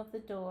beam of the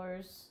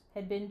doors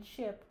had been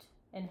chipped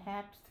and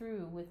hacked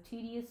through with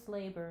tedious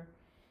labor,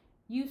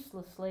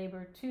 useless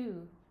labor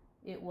too.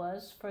 It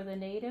was, for the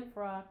native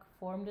rock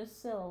formed a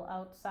sill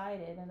outside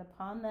it, and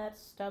upon that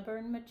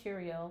stubborn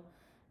material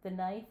the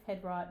knife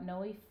had wrought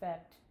no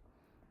effect.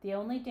 The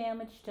only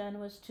damage done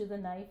was to the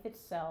knife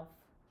itself.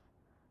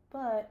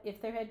 But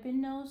if there had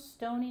been no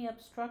stony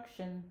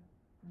obstruction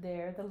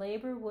there, the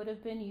labor would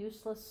have been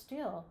useless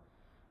still,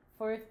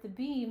 for if the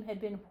beam had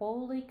been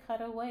wholly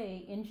cut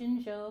away,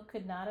 Injun Joe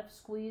could not have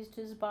squeezed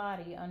his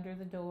body under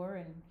the door,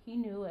 and he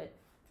knew it.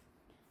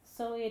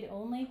 So he had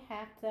only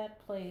hacked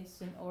that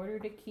place in order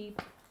to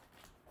keep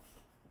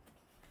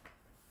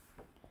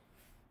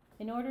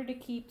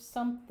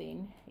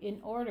something, in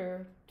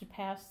order to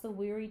pass the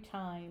weary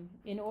time,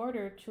 in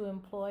order to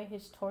employ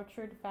his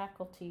tortured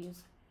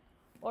faculties.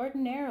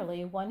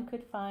 Ordinarily, one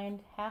could find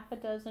half a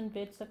dozen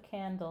bits of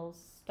candles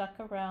stuck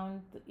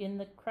around in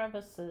the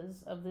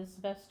crevices of this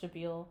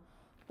vestibule,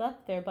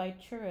 left there by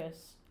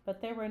tourists, but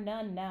there were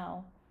none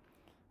now.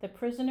 The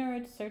prisoner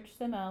had searched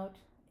them out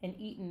and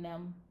eaten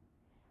them.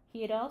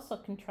 He had also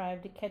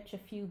contrived to catch a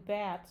few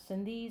bats,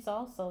 and these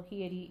also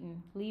he had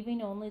eaten,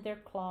 leaving only their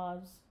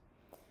claws.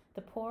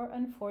 The poor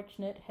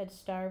unfortunate had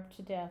starved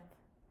to death.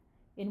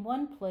 In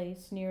one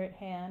place near at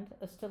hand,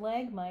 a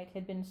stalagmite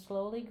had been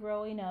slowly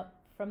growing up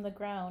from the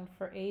ground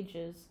for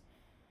ages,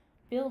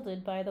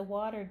 builded by the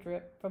water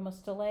drip from a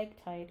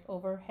stalactite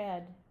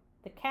overhead.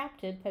 The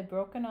captive had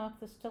broken off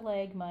the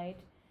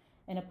stalagmite,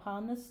 and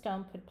upon the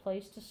stump had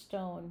placed a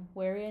stone,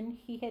 wherein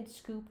he had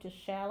scooped a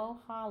shallow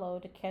hollow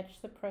to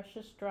catch the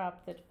precious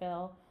drop that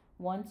fell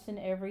once in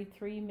every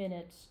 3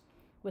 minutes,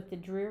 with the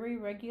dreary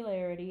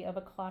regularity of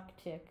a clock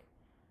tick.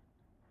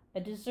 A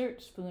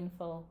dessert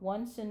spoonful,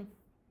 once in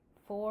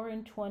 24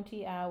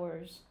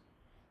 hours.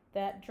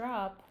 That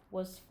drop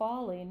was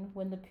falling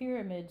when the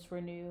pyramids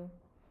were new,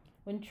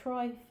 when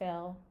Troy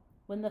fell,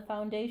 when the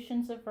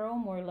foundations of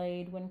Rome were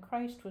laid, when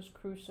Christ was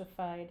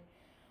crucified,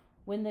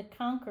 when the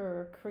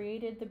conqueror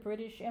created the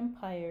British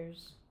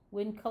empires,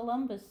 when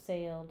Columbus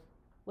sailed,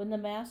 when the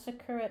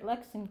massacre at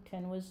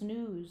Lexington was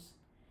news.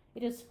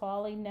 It is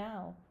falling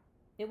now.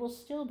 It will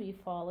still be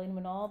falling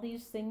when all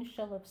these things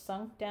shall have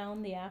sunk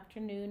down the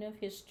afternoon of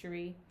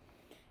history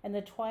and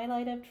the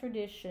twilight of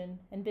tradition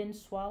and been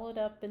swallowed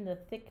up in the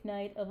thick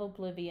night of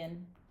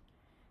oblivion.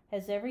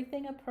 Has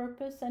everything a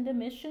purpose and a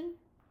mission?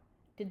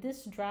 Did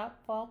this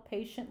drop fall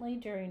patiently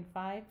during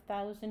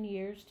 5,000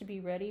 years to be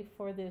ready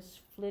for this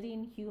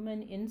flitting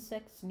human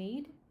insect's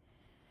need?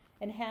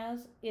 And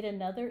has it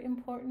another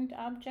important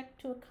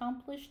object to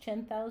accomplish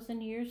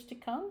 10,000 years to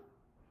come?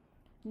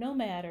 No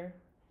matter.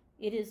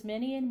 It is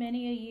many and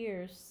many a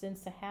year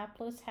since a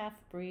hapless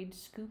half-breed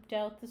scooped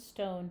out the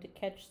stone to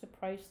catch the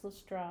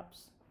priceless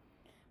drops.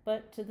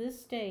 But to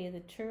this day the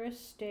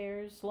tourist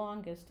stares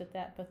longest at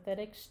that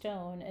pathetic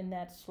stone and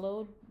that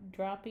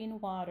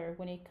slow-dropping water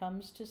when he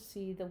comes to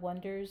see the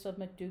wonders of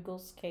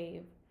McDougall's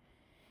cave.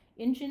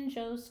 Injun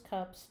Joe's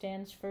cup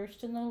stands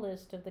first in the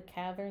list of the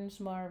cavern's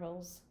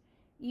marvels.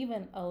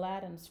 Even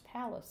Aladdin's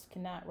palace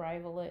cannot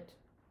rival it.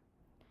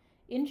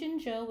 Injun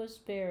Joe was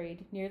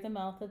buried near the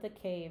mouth of the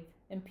cave,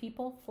 and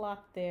people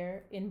flocked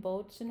there in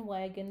boats and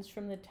wagons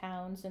from the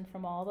towns and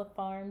from all the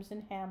farms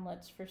and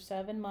hamlets for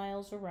 7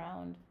 miles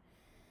around.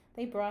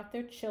 They brought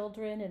their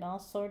children and all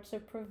sorts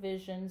of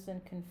provisions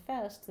and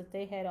confessed that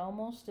they had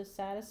almost as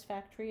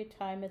satisfactory a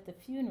time at the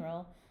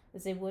funeral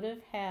as they would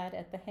have had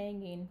at the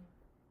hanging.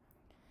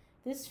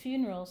 This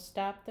funeral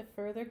stopped the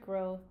further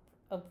growth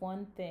of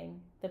one thing,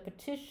 the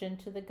petition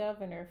to the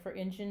governor for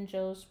Injun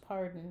Joe's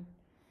pardon.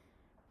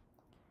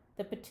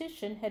 The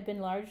petition had been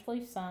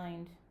largely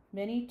signed.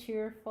 Many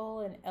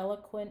tearful and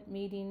eloquent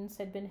meetings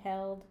had been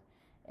held,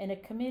 and a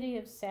committee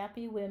of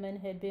sappy women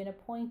had been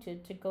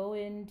appointed to go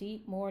in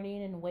deep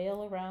mourning and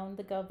wail around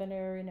the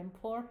governor and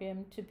implore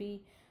him to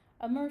be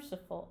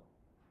merciful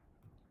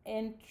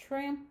and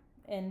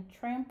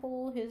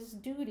trample his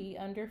duty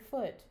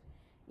underfoot.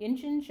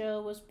 Injun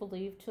Joe was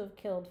believed to have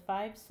killed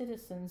 5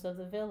 citizens of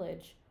the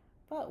village,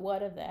 but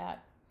what of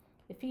that?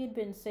 If he had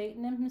been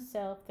Satan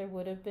himself, there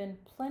would have been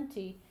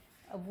plenty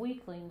of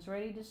weaklings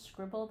ready to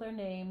scribble their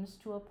names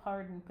to a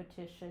pardon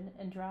petition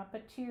and drop a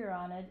tear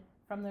on it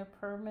from their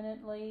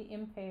permanently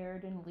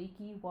impaired and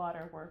leaky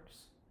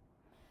waterworks.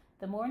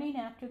 The morning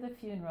after the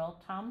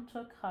funeral, Tom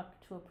took Huck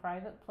to a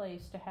private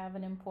place to have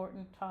an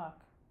important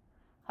talk.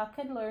 Huck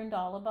had learned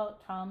all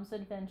about Tom's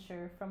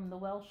adventure from the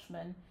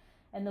Welshman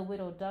and the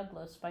widow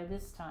Douglas by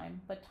this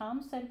time, but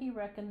Tom said he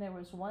reckoned there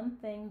was one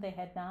thing they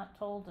had not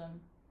told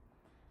him.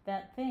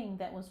 That thing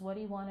that was what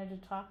he wanted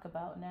to talk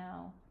about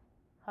now.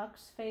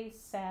 Huck's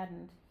face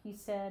saddened. He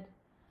said,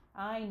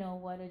 "I know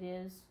what it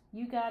is.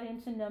 You got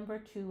into number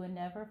 2 and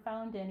never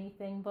found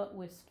anything but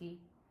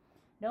whiskey.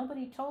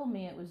 Nobody told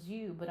me it was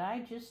you, but I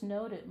just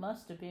knowed it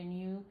must have been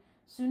you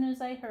soon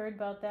as I heard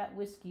about that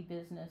whiskey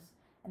business.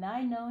 And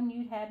I known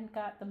you hadn't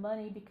got the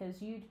money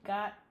because you'd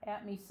got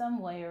at me some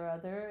way or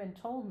other and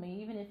told me,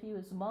 even if you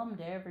was mum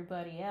to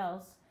everybody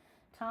else.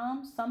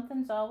 Tom,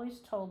 something's always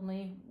told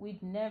me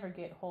we'd never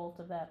get hold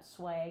of that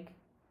swag."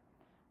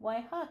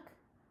 "Why, Huck,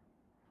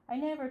 I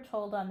never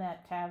told on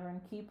that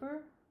tavern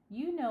keeper.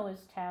 You know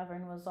his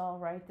tavern was all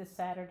right the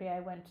Saturday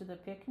I went to the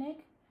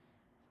picnic.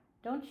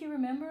 Don't you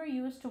remember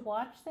you was to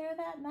watch there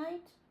that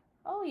night?"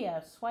 "Oh,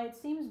 yes. Why, it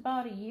seems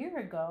about a year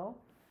ago.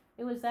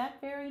 It was that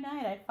very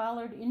night I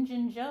followed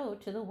Injun Joe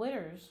to the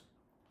Witters."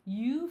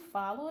 "You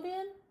followed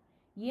him?"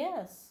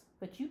 "Yes,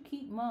 but you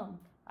keep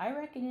mum. I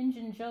reckon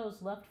Injun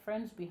Joe's left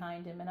friends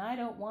behind him, and I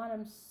don't want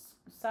him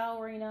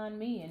souring on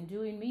me and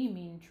doing me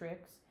mean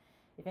tricks.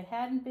 If it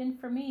hadn't been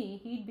for me,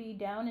 he'd be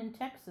down in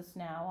Texas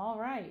now, all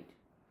right."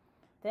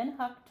 Then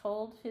Huck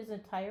told his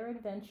entire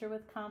adventure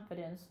with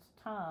confidence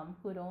to Tom,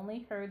 who had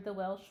only heard the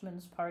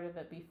Welshman's part of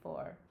it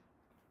before.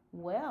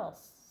 "Well,"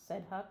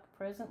 said Huck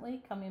presently,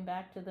 coming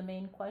back to the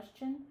main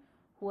question,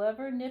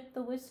 "whoever nipped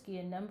the whiskey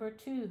in number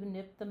 2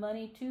 nipped the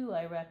money too,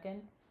 I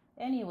reckon.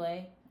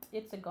 Anyway,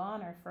 it's a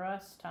goner for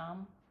us,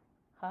 Tom."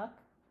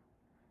 "Huck,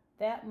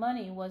 that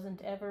money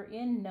wasn't ever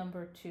in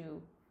number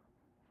 2.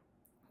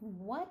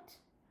 "What?"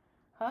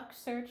 Huck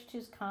searched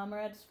his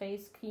comrade's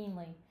face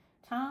keenly.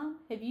 "Tom,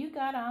 have you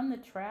got on the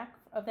track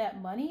of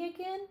that money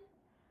again?"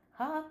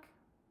 "Huck,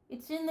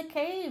 it's in the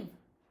cave."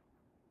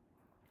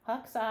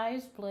 Huck's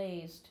eyes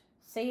blazed.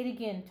 "Say it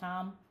again,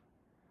 Tom."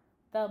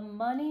 "The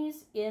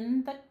money's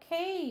in the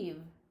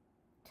cave."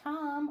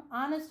 "Tom,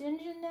 honest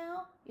Injun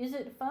now? Is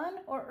it fun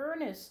or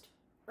earnest?"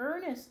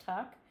 "Earnest,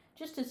 Huck.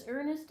 Just as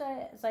earnest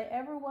as I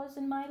ever was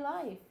in my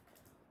life.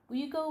 Will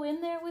you go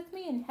in there with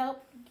me and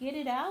help get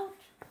it out?"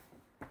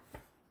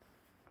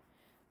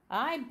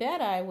 "I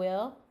bet I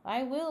will.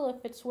 I will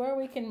if it's where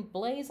we can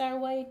blaze our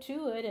way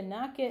to it and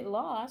not get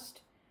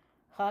lost."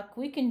 "Huck,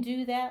 we can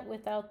do that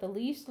without the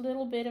least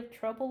little bit of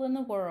trouble in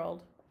the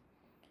world."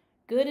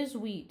 "Good as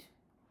wheat.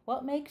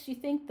 What makes you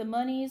think the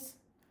money's—"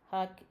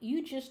 "Huck,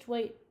 you just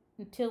wait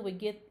until we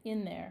get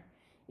in there.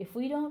 If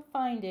we don't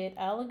find it,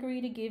 I'll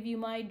agree to give you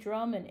my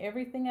drum and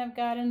everything I've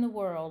got in the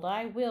world.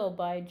 I will,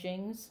 by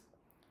jings."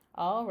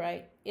 "All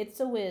right, it's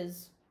a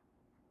whiz."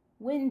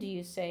 "When do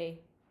you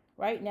say?"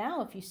 "Right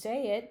now, if you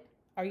say it.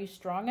 Are you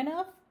strong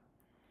enough?"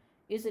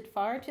 "Is it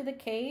far to the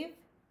cave?"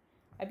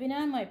 "I've been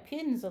on my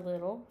pins a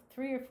little,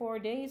 3 or 4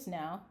 days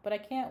now, but I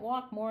can't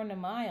walk more'n a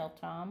mile,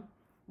 Tom.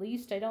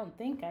 Least I don't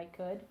think I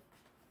could."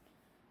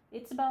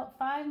 "It's about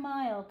 5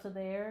 mile to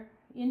there,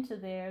 into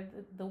there,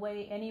 the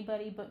way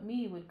anybody but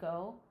me would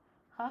go.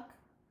 Huck,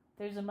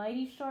 there's a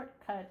mighty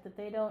shortcut that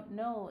they don't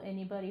know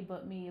anybody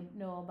but me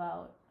know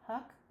about.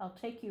 Huck, I'll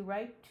take you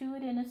right to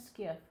it in a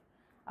skiff.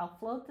 I'll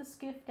float the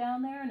skiff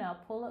down there and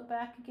I'll pull it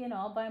back again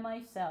all by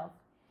myself.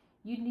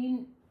 You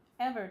needn't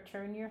ever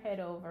turn your head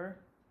over."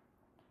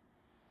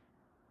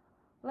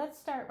 "Let's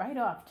start right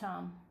off,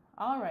 Tom."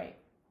 "All right.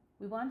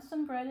 We want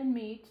some bread and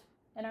meat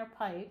and our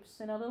pipes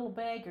and a little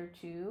bag or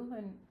two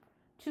and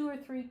 2 or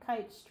 3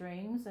 kite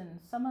strings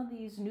and some of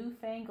these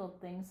newfangled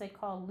things they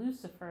call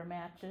lucifer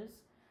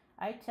matches.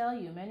 I tell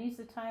you, many's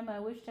the time I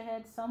wished I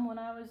had some when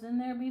I was in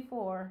there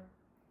before."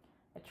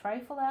 A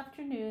trifle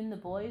after noon, the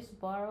boys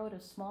borrowed a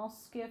small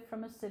skiff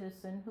from a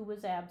citizen who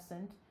was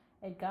absent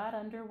and got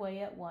under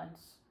way at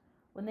once.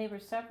 When they were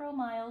several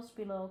miles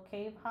below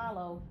Cave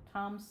Hollow,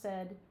 Tom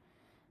said,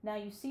 "Now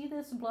you see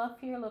this bluff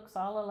here looks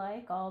all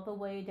alike all the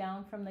way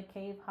down from the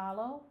Cave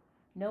Hollow?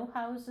 No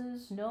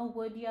houses, no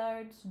wood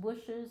yards,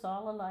 bushes,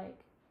 all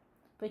alike.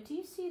 But do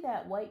you see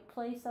that white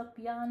place up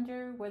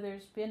yonder where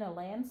there's been a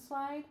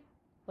landslide?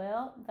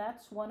 Well,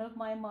 that's one of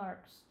my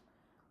marks.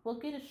 We'll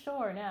get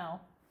ashore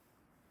now."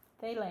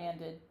 They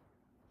landed.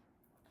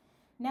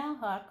 "Now,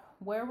 Huck,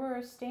 where we're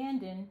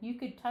a-standin', you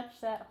could touch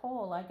that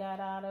hole I got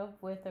out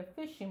of with a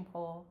fishing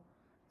pole.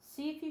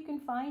 See if you can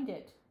find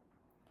it."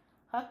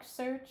 Huck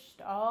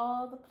searched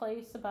all the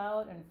place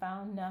about and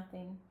found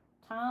nothing.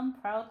 Tom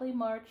proudly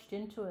marched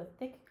into a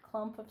thick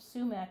clump of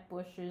sumac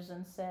bushes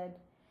and said,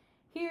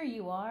 "Here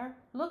you are.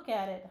 Look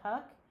at it,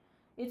 Huck.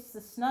 It's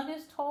the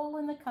snuggest hole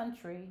in the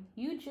country.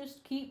 You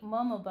just keep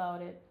mum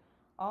about it.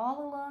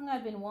 All along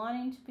I've been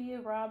wanting to be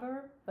a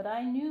robber, but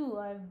I knew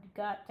I've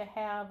got to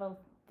have a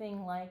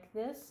thing like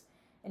this,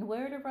 and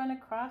where to run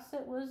across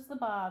it was the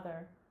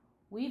bother.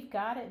 We've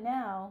got it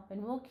now,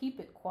 and we'll keep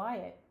it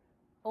quiet.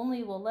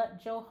 Only we'll let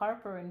Joe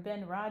Harper and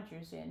Ben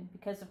Rogers in,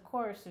 because of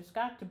course there's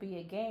got to be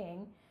a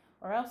gang,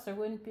 or else there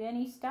wouldn't be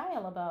any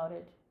style about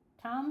it.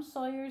 Tom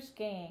Sawyer's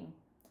Gang.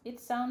 It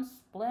sounds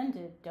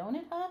splendid, don't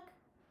it, Huck?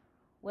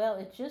 Well,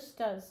 it just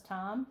does,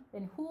 Tom.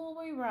 And who'll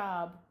we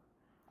rob?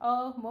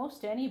 Oh,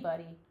 most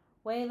anybody.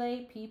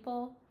 Waylay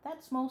people,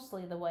 that's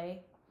mostly the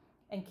way.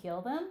 And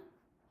kill them?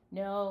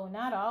 No,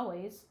 not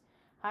always.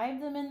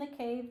 Hide them in the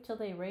cave till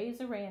they raise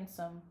a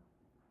ransom.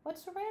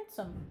 What's a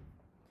ransom?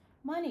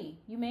 Money.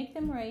 You make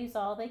them raise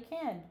all they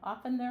can,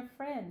 often their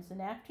friends,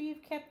 and after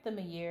you've kept them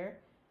a year,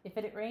 if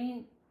it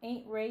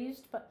ain't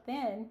raised but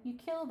then, you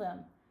kill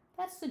them.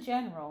 That's the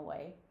general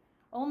way.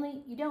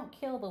 Only you don't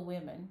kill the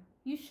women.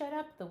 You shut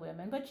up the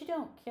women, but you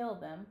don't kill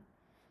them.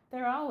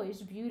 They're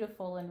always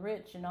beautiful and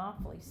rich and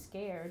awfully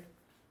scared.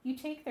 You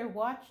take their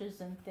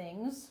watches and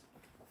things,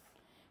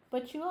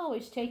 but you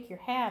always take your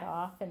hat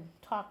off and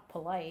talk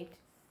polite.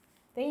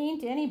 They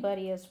ain't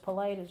anybody as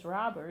polite as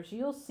robbers.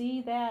 You'll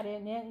see that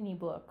in any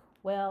book.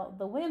 Well,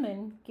 the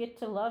women get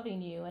to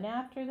loving you, and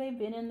after they've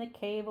been in the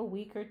cave a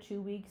week or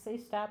 2 weeks, they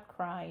stop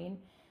crying,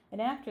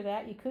 and after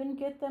that you couldn't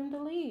get them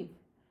to leave.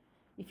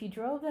 If you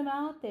drove them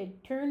out,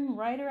 they'd turn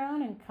right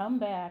around and come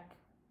back.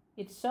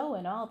 It's so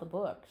in all the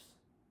books.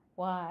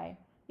 Why,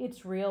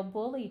 it's real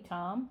bully,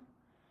 Tom.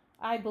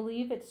 I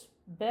believe it's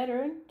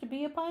better to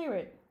be a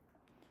pirate.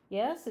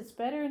 Yes, it's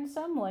better in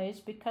some ways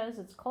because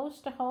it's close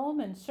to home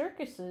and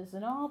circuses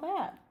and all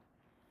that.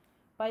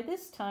 By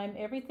this time,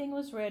 everything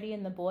was ready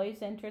and the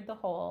boys entered the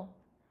hole,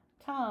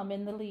 Tom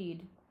in the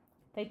lead.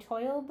 They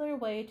toiled their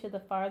way to the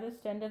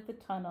farthest end of the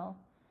tunnel,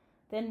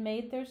 then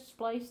made their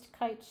spliced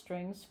kite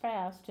strings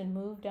fast and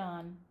moved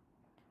on.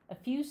 A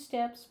few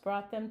steps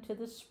brought them to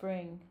the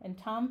spring, and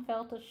Tom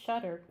felt a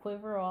shudder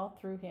quiver all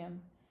through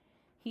him.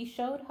 He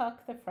showed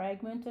Huck the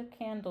fragment of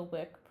candle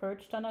wick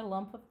perched on a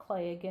lump of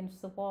clay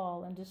against the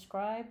wall and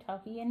described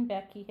how he and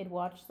Becky had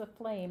watched the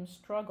flames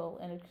struggle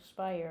and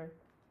expire.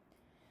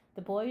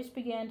 The boys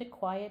began to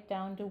quiet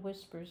down to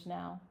whispers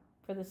now,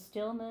 for the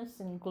stillness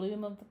and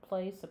gloom of the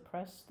place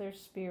oppressed their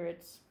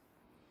spirits.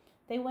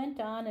 They went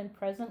on and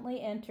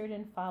presently entered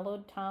and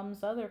followed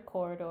Tom's other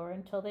corridor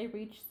until they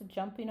reached the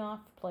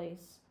jumping-off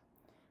place.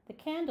 The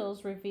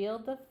candles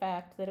revealed the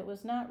fact that it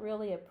was not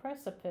really a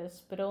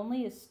precipice, but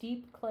only a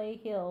steep clay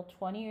hill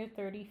 20 or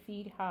 30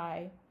 feet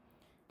high.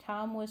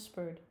 Tom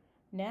whispered,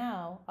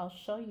 "Now I'll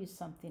show you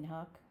something,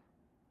 Huck."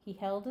 He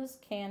held his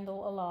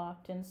candle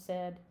aloft and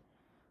said,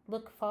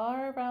 "Look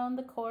far around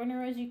the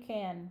corner as you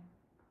can.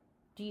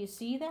 Do you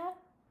see that?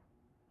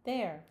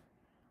 There,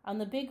 on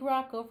the big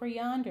rock over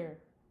yonder,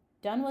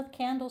 done with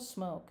candle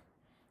smoke.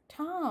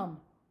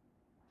 Tom,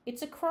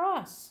 it's a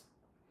cross.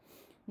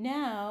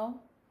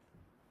 Now,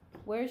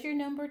 where's your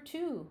number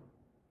 2?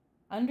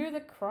 Under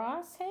the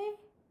cross, hey?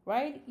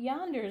 Right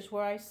yonder's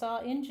where I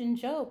saw Injun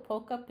Joe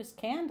poke up his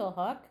candle,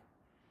 Huck."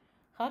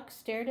 Huck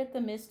stared at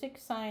the mystic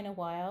sign a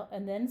while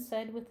and then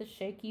said with a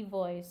shaky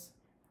voice,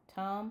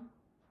 "Tom,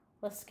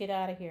 let's get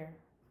out of here."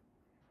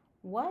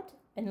 "What?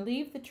 And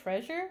leave the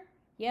treasure?"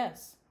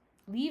 "Yes,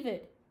 leave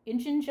it.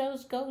 Injun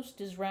Joe's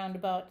ghost is round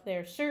about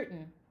there,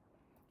 certain."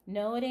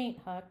 "No, it ain't,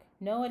 Huck.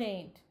 No, it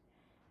ain't.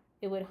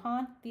 It would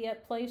haunt the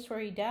place where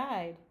he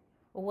died,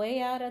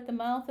 away out at the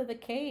mouth of the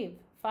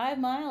cave, 5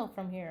 mile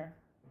from here."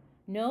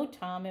 "No,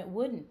 Tom, it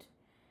wouldn't.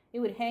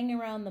 It would hang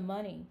around the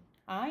money.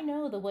 I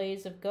know the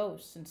ways of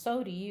ghosts, and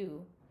so do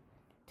you."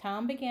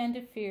 Tom began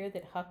to fear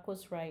that Huck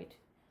was right.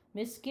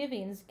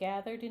 Misgivings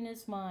gathered in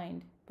his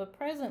mind, but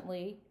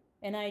presently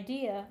an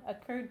idea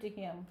occurred to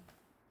him.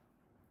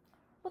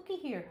 "Looky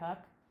here,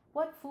 Huck.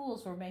 What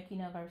fools we're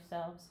making of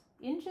ourselves.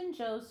 Injun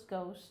Joe's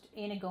ghost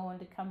ain't a-going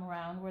to come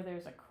around where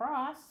there's a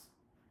cross."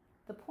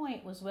 The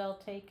point was well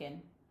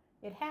taken.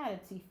 It had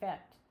its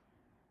effect.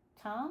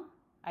 "Tom,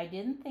 I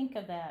didn't think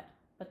of that,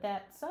 but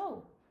that's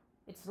so.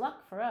 It's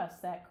luck for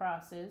us, that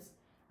cross is.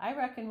 I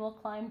reckon we'll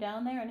climb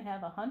down there and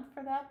have a hunt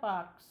for that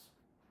box."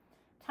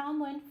 Tom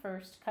went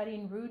first,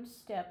 cutting rude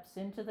steps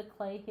into the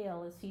clay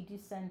hill as he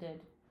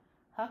descended.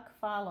 Huck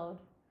followed.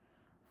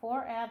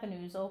 4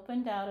 avenues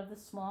opened out of the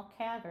small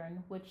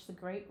cavern which the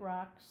great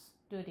rock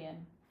stood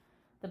in.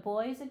 The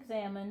boys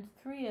examined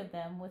 3 of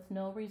them with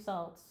no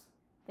results.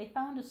 They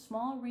found a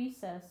small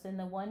recess in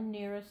the one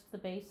nearest the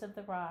base of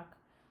the rock,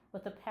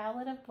 with a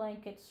pallet of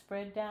blankets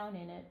spread down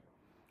in it,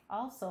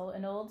 also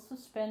an old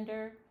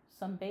suspender,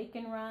 some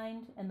bacon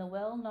rind, and the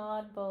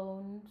well-gnawed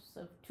bones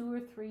of 2 or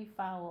 3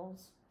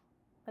 fowls.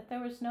 But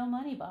there was no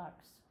money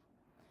box.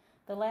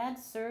 The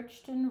lads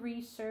searched and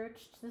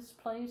researched this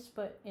place,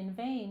 but in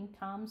vain.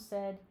 Tom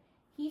said,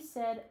 "He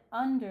said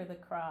under the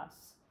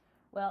cross."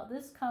 Well,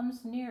 this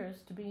comes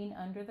nearest to being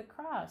under the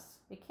cross.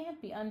 It can't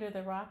be under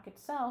the rock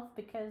itself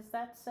because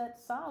that's set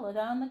solid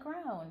on the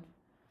ground.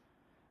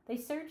 They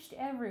searched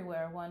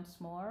everywhere once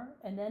more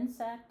and then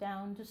sat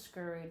down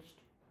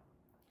discouraged.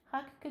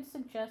 Huck could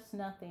suggest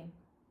nothing.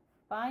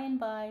 By and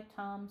by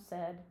Tom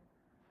said,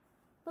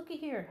 "Looky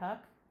here,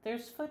 Huck.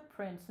 There's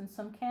footprints and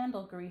some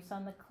candle grease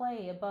on the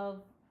clay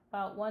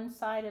about one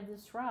side of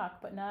this rock,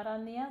 but not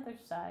on the other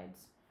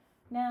sides.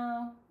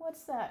 Now,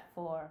 what's that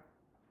for?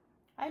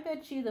 I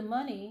bet you the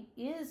money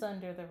is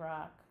under the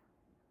rock.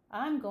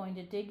 I'm going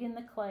to dig in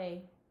the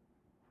clay."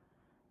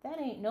 "That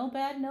ain't no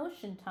bad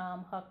notion,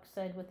 Tom," Huck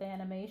said with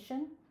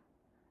animation.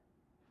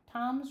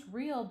 Tom's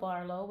real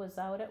Barlow was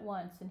out at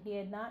once, and he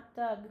had not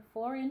dug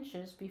 4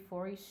 inches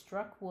before he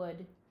struck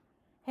wood.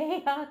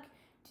 "Hey, Huck,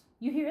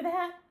 you hear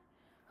that?"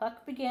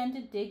 Huck began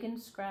to dig and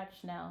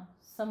scratch now.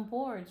 Some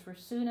boards were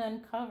soon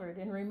uncovered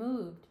and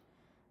removed.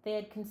 They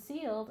had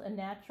concealed a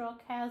natural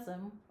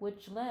chasm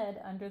which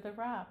led under the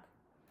rock.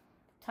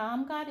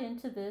 Tom got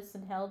into this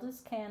and held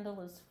his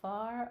candle as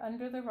far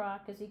under the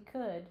rock as he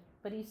could,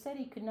 but he said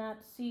he could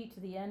not see to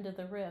the end of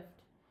the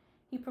rift.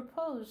 He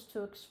proposed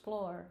to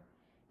explore.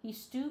 He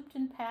stooped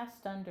and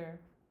passed under.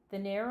 The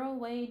narrow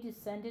way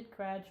descended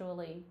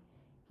gradually.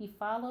 He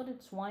followed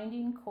its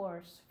winding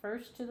course,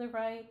 first to the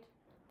right,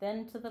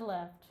 then to the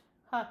left,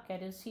 Huck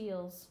at his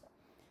heels.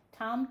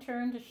 Tom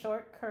turned a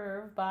short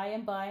curve by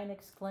and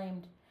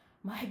exclaimed,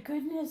 "My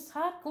goodness,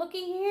 Huck,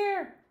 looky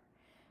here!"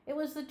 It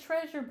was the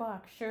treasure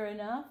box, sure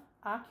enough,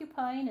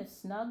 occupying a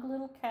snug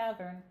little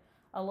cavern,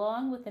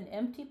 along with an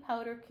empty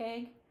powder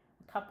keg,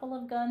 a couple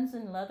of guns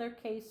in leather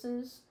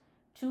cases,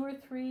 2 or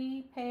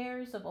 3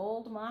 pairs of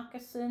old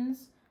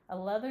moccasins, a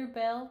leather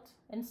belt,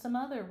 and some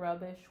other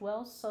rubbish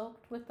well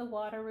soaked with the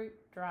water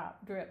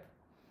drip.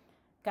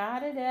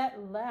 "Got it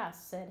at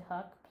last," said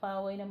Huck,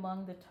 plowing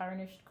among the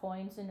tarnished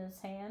coins in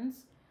his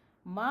hands.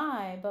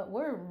 "My, but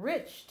we're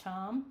rich,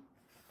 Tom."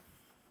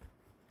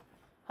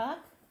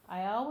 "Huck,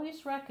 I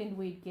always reckoned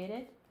we'd get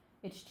it.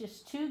 It's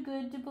just too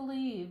good to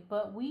believe,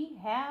 but we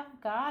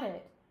have got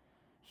it."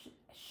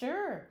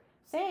 Sure.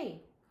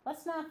 Say,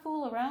 let's not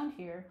fool around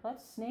here.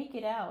 Let's snake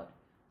it out.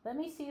 Let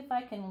me see if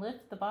I can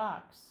lift the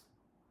box."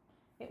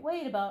 It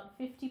weighed about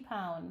 50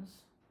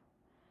 pounds.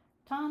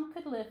 Tom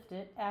could lift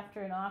it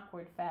after an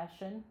awkward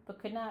fashion, but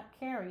could not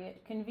carry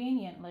it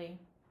conveniently.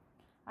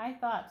 "I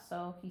thought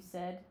so," he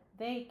said.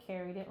 "They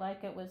carried it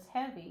like it was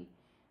heavy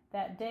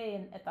that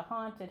day at the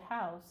haunted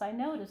house. I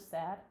noticed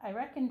that. I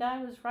reckoned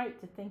I was right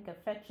to think of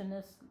fetching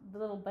this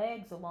little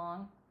bags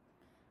along."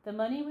 The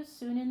money was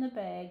soon in the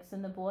bags,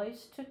 and the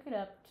boys took it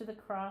up to the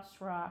cross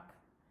rock.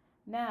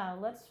 "Now,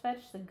 let's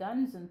fetch the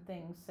guns and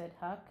things," said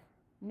Huck.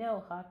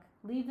 "No, Huck,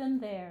 leave them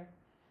there.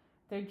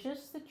 They're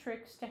just the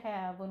tricks to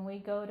have when we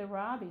go to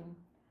robbing.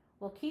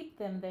 We'll keep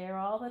them there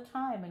all the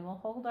time, and we'll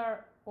hold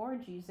our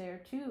orgies there,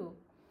 too.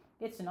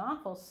 It's an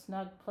awful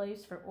snug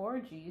place for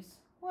orgies."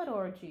 "What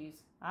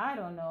orgies?" "I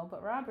don't know,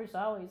 but robbers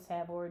always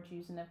have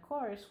orgies, and of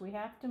course we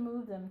have to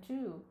move them,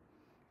 too.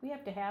 We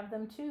have to have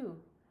them,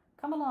 too.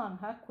 Come along,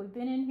 Huck, we've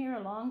been in here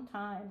a long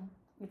time.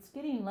 It's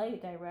getting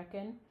late, I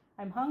reckon.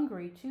 I'm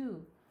hungry,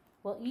 too.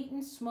 We'll eat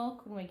and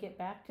smoke when we get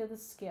back to the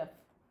skiff."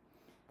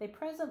 They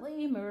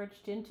presently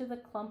emerged into the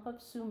clump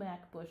of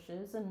sumac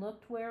bushes and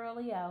looked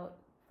warily out,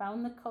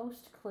 found the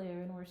coast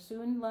clear, and were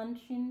soon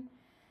lunching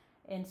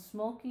and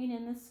smoking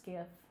in the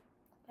skiff.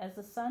 As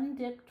the sun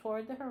dipped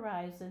toward the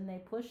horizon, they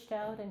pushed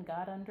out and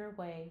got under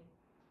way.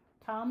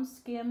 Tom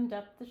skimmed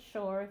up the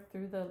shore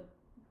through the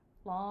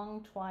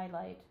long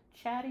twilight,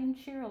 chatting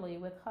cheerily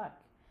with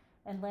Huck,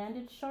 and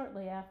landed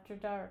shortly after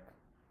dark.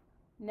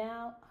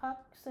 "Now,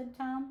 Huck," said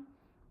Tom,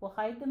 "we'll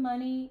hide the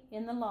money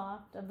in the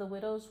loft of the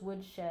widow's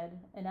woodshed,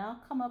 and I'll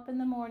come up in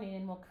the morning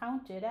and we'll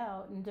count it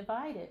out and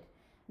divide it.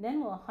 And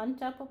then we'll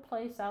hunt up a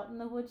place out in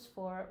the woods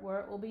for it where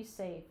it will be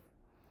safe.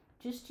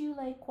 Just you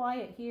lay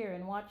quiet here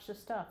and watch the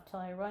stuff till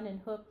I run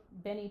and hook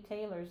Benny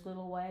Taylor's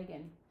little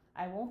wagon.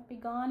 I won't be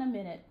gone a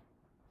minute."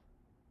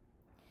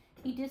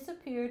 He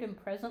disappeared and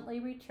presently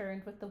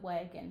returned with the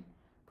wagon,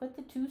 put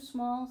the 2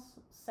 small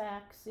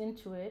sacks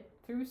into it,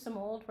 threw some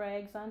old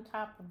rags on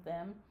top of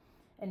them,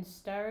 and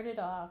started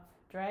off,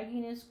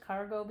 dragging his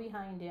cargo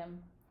behind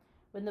him.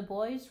 When the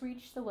boys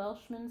reached the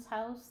Welshman's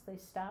house, they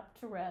stopped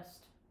to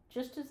rest.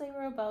 Just as they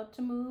were about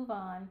to move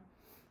on,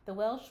 the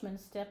Welshman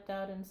stepped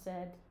out and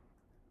said,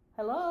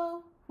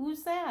 "Hello,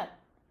 who's that?"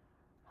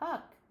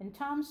 "Huck and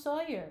Tom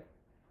Sawyer."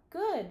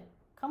 "Good.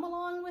 Come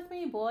along with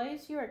me,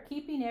 boys. You are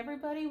keeping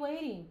everybody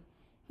waiting.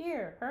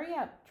 Here, hurry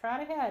up,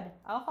 trot ahead.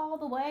 I'll haul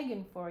the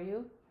wagon for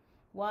you.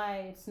 Why,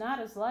 it's not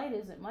as light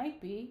as it might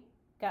be.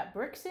 Got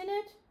bricks in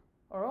it?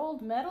 Or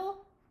old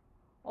metal?"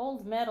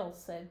 "Old metal,"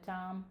 said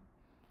Tom.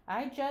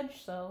 "I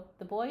judge so.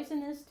 The boys in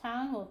this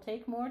town will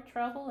take more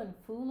trouble and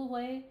fool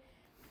away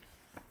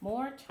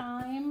more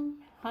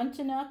time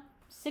hunting up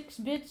 6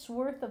 bits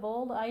worth of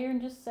old iron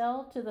to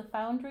sell to the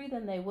foundry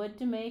than they would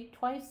to make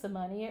twice the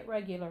money at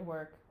regular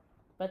work.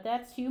 But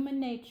that's human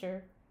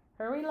nature.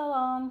 Hurry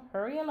along,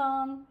 hurry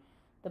along."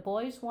 The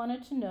boys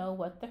wanted to know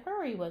what the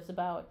hurry was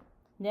about.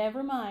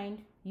 "Never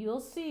mind.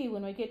 You'll see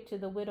when we get to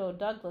the widow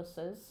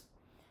Douglas's,"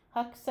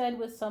 Huck said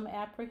with some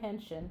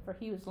apprehension, for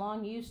he was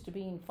long used to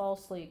being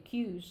falsely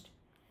accused.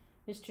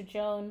 "Mr.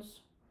 Jones,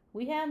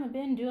 we haven't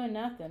been doing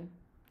nothing."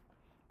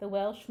 The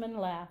Welshman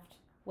laughed.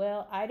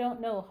 "Well, I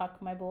don't know,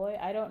 Huck, my boy.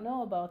 I don't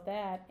know about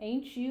that.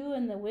 Ain't you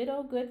and the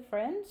widow good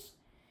friends?"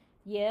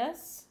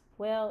 "Yes.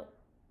 Well,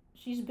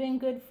 she's been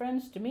good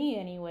friends to me,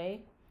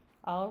 anyway."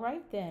 "All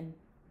right, then.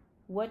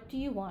 What do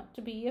you want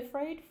to be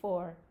afraid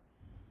for?"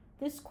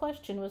 This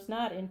question was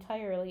not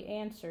entirely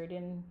answered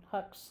in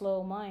Huck's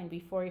slow mind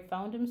before he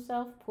found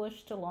himself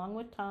pushed along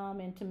with Tom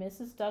into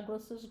Mrs.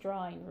 Douglas's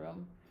drawing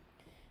room.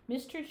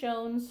 Mr.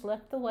 Jones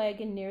left the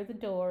wagon near the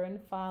door and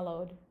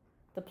followed.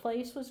 The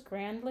place was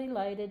grandly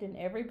lighted, and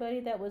everybody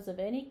that was of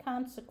any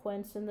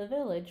consequence in the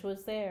village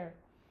was there.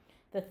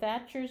 The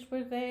Thatchers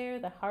were there,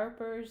 the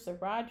Harpers, the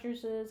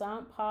Rogerses,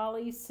 Aunt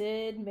Polly,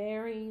 Sid,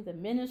 Mary, the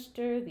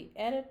minister, the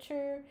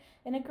editor,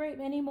 and a great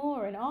many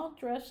more, and all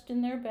dressed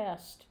in their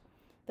best.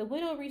 The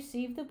widow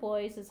received the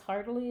boys as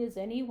heartily as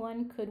any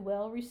one could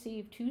well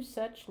receive two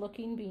such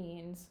looking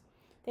beings.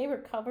 They were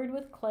covered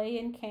with clay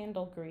and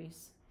candle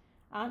grease.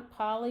 Aunt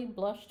Polly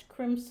blushed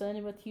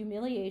crimson with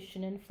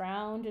humiliation and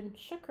frowned and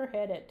shook her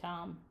head at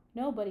Tom.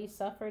 Nobody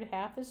suffered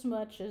half as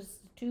much as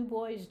the two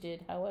boys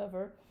did,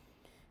 however.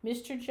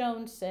 Mr.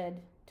 Jones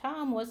said,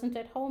 "Tom wasn't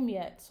at home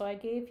yet, so I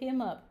gave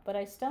him up, but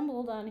I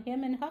stumbled on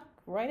him and Huck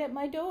right at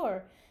my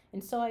door,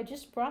 and so I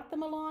just brought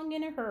them along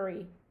in a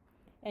hurry."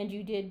 "And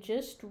you did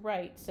just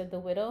right," said the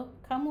widow.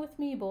 "Come with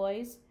me,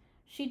 boys."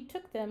 She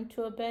took them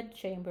to a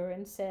bedchamber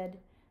and said,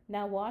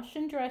 "Now wash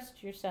and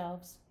dress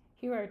yourselves.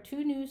 Here are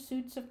 2 new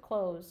suits of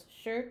clothes,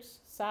 shirts,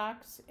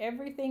 socks,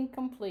 everything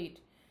complete.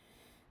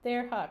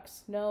 They're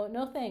Huck's.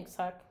 No thanks,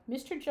 Huck.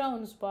 Mr.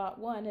 Jones bought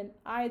one and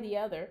I the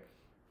other.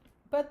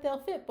 But they'll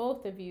fit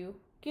both of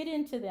you. Get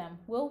into them.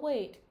 We'll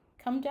wait.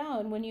 Come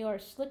down when you are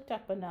slicked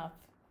up enough."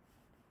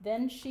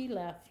 Then she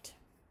left.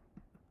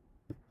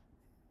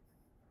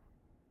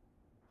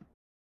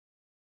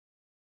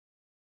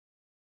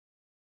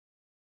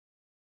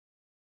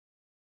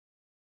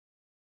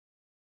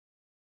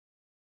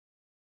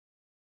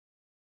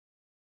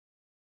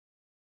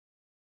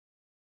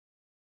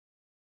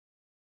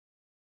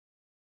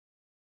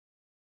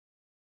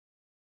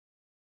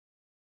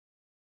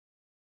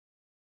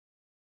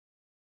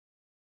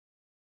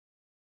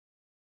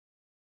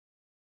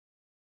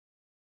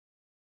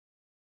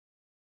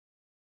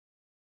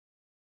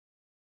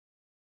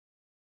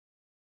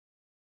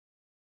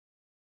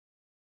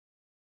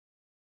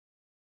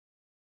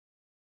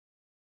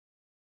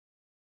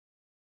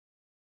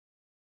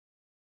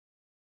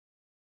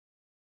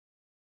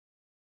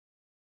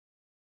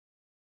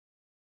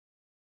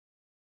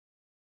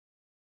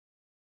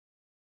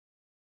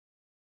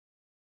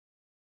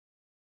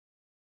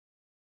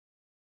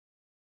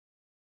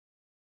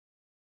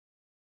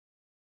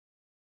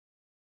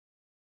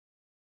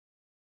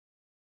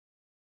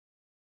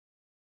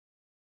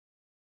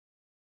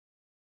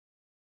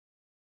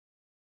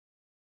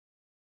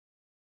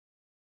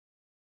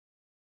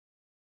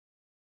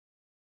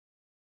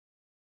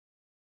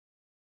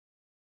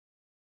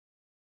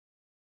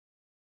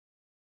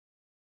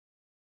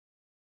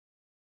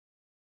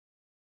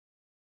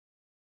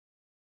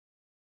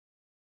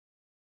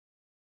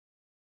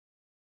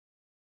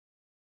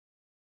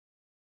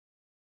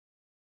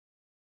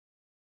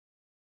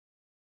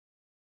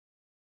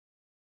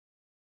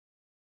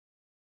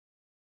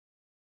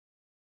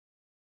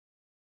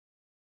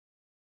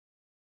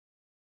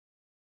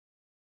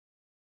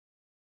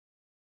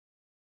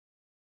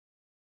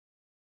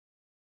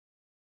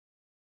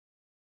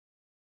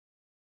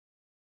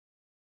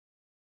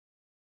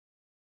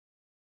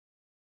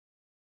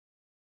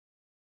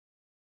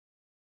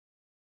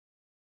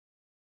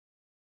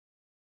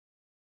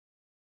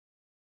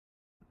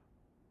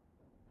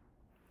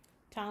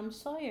 Tom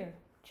Sawyer,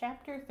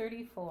 Chapter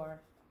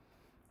 34.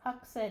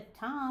 Huck said,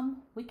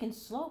 "Tom, we can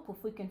slope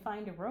if we can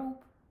find a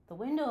rope. The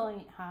window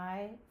ain't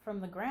high from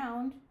the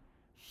ground."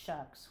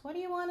 "Shucks, what do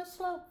you want to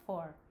slope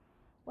for?"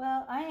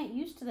 "Well, I ain't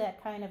used to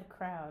that kind of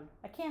crowd.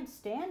 I can't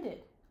stand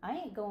it. I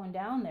ain't going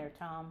down there,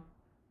 Tom."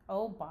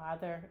 "Oh,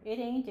 bother. It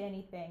ain't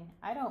anything.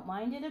 I don't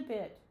mind it a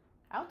bit.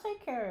 I'll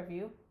take care of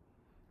you."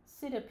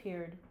 Sid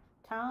appeared.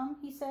 "Tom,"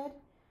 he said,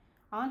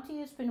 "Auntie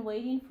has been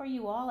waiting for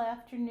you all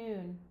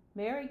afternoon.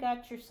 Mary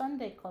got your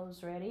Sunday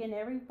clothes ready, and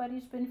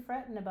everybody's been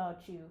fretting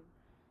about you.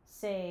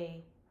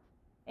 Say,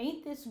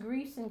 ain't this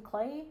grease and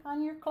clay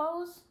on your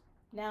clothes?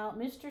 Now,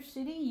 Mr.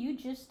 City, you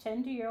just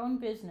tend to your own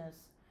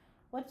business.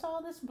 What's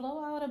all this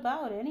blowout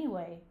about,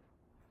 anyway?"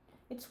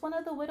 "It's one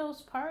of the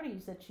widow's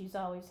parties that she's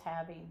always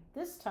having.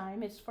 This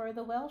time it's for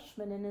the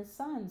Welshman and his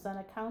sons on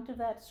account of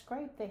that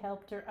scrape they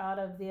helped her out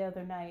of the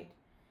other night.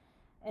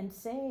 And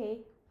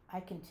say, I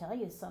can tell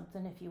you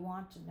something if you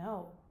want to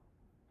know."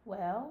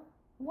 "Well,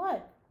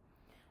 what?"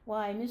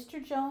 "Why,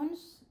 Mr.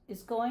 Jones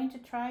is going to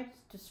try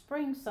to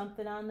spring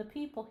something on the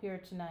people here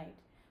tonight,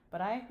 but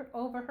I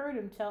overheard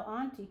him tell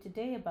Auntie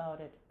today about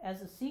it,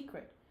 as a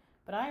secret.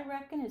 But I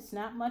reckon it's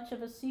not much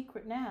of a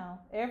secret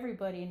now.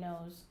 Everybody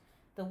knows.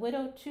 The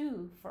widow,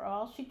 too, for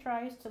all she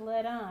tries to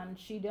let on,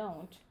 she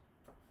don't.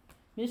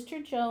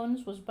 Mr.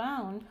 Jones was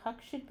bound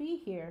Huck should be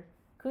here.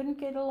 Couldn't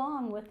get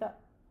along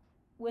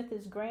with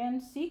his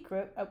grand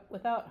secret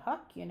without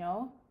Huck, you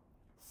know."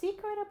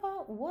 "Secret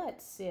about what,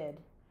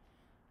 Sid?"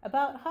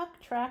 "About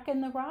Huck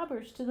tracking the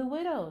robbers to the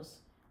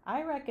widow's.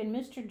 I reckon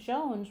Mr.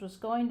 Jones was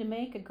going to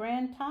make a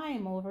grand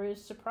time over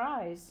his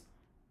surprise,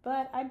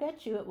 but I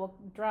bet you it will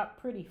drop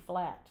pretty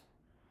flat."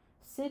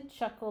 Sid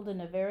chuckled in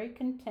a very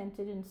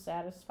contented and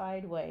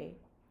satisfied way.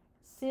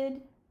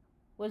 "Sid,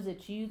 was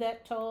it you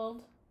that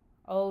told?"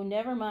 "Oh,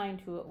 never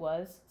mind who it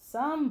was.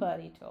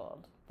 Somebody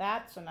told.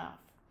 That's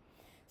enough."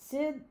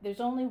 Sid,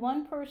 there's only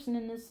one person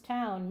in this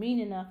town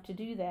mean enough to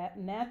do that,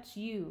 and that's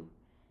you.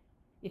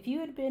 If you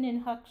had been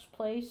in Huck's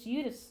place,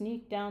 you'd have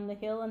sneaked down the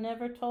hill and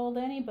never told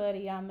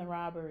anybody I'm the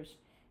robbers.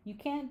 You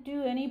can't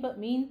do any but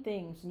mean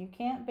things, and you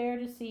can't bear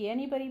to see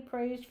anybody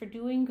praised for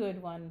doing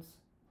good ones.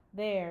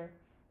 There.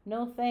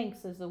 No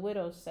thanks, as the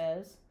widow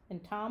says.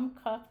 And Tom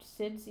cuffed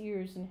Sid's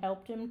ears and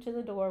helped him to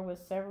the door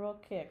with several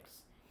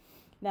kicks.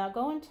 Now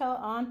go and tell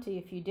Auntie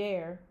if you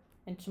dare,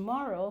 and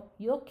tomorrow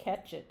you'll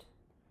catch it.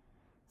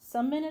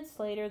 Some minutes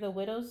later, the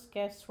widow's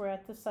guests were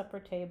at the supper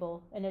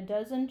table, and a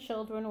dozen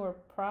children were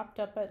propped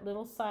up at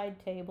little side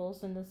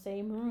tables in the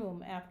same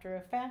room, after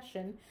a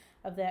fashion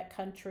of that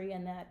country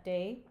and that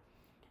day.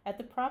 At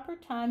the proper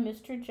time,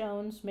 Mr.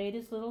 Jones made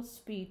his little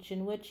speech,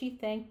 in which he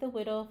thanked the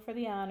widow for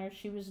the honor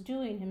she was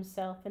doing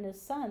himself and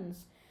his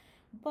sons,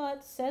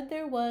 but said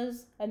there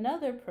was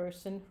another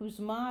person whose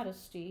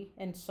modesty,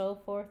 and so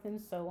forth and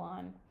so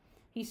on.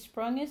 He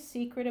sprung his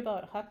secret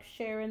about Huck's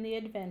share in the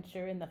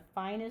adventure in the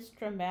finest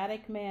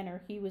dramatic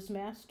manner he was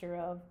master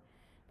of,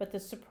 but the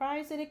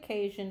surprise it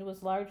occasioned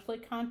was largely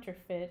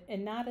counterfeit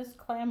and not as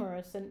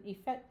clamorous and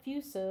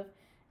effusive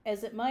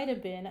as it might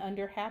have been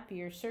under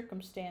happier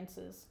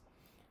circumstances.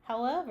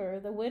 However,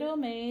 the widow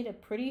made a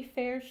pretty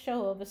fair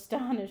show of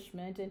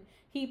astonishment and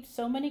heaped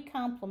so many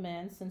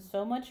compliments and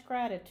so much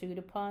gratitude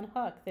upon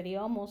Huck that he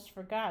almost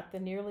forgot the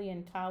nearly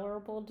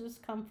intolerable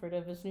discomfort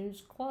of his new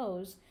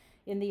clothes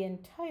in the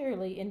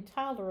entirely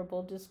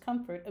intolerable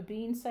discomfort of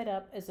being set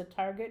up as a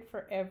target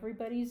for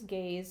everybody's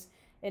gaze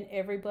and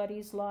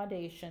everybody's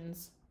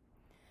laudations.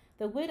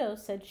 The widow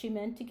said she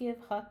meant to give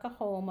Huck a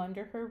home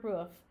under her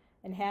roof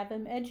and have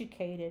him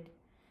educated,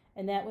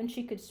 and that when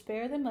she could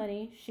spare the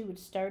money, she would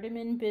start him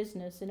in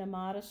business in a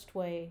modest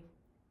way.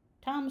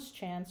 Tom's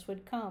chance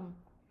would come.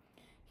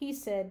 He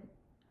said,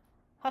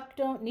 "Huck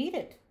don't need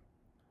it.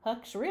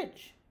 Huck's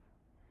rich."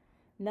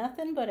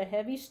 Nothing but a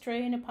heavy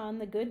strain upon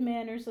the good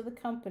manners of the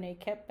company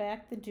kept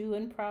back the due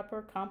and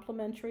proper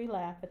complimentary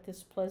laugh at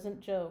this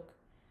pleasant joke,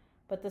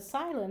 but the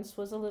silence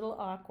was a little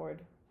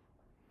awkward.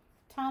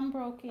 Tom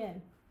broke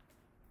in.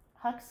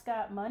 "Huck's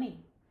got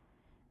money.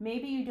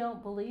 Maybe you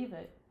don't believe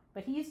it,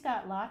 but he's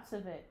got lots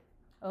of it.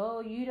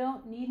 Oh, you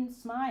don't needn't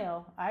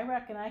smile. I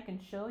reckon I can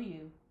show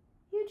you.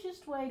 You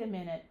just wait a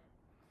minute."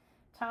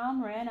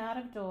 Tom ran out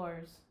of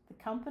doors. The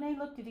company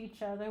looked at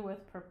each other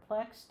with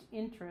perplexed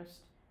interest,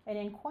 and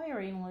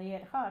inquiringly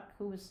at Huck,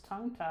 who was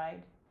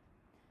tongue-tied.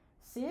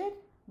 "Sid,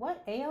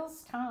 what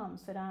ails Tom?"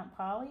 said Aunt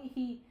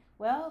Polly.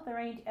 Well, there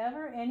ain't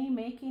ever any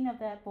making of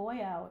that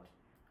boy out.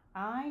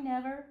 I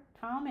never—"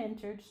 Tom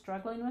entered,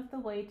 struggling with the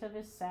weight of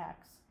his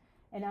sacks,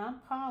 and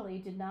Aunt Polly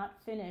did not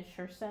finish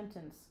her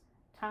sentence.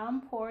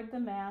 Tom poured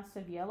the mass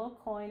of yellow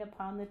coin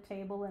upon the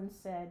table and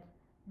said,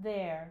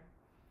 "There.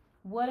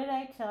 What did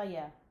I tell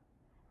you?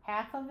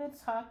 Half of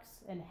it's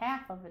Huck's and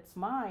half of it's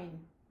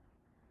mine."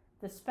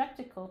 The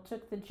spectacle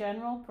took the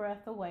general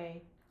breath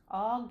away.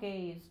 All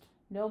gazed.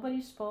 Nobody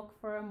spoke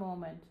for a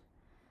moment.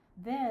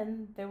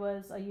 Then there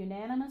was a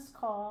unanimous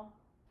call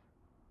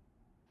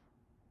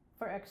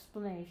for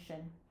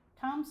explanation.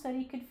 Tom said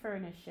he could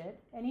furnish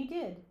it, and he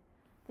did.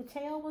 The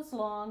tale was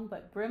long,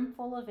 but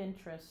brimful of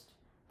interest.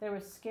 There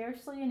was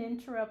scarcely an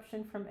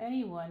interruption from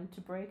anyone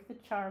to break the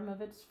charm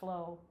of its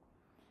flow.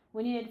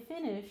 When he had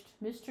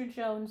finished, Mr.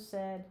 Jones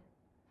said,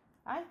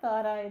 "I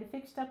thought I had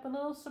fixed up a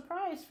little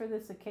surprise for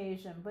this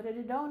occasion, but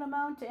it don't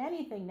amount to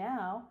anything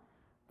now.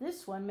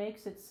 This one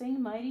makes it sing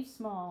mighty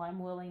small, I'm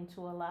willing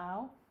to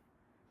allow."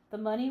 The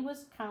money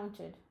was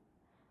counted.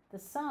 The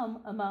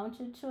sum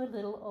amounted to a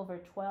little over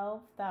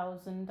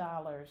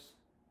 $12,000.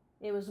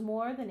 It was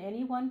more than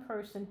any one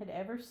person had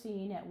ever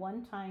seen at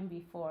one time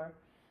before,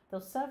 though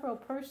several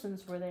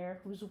persons were there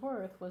whose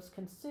worth was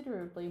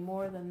considerably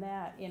more than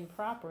that in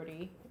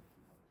property.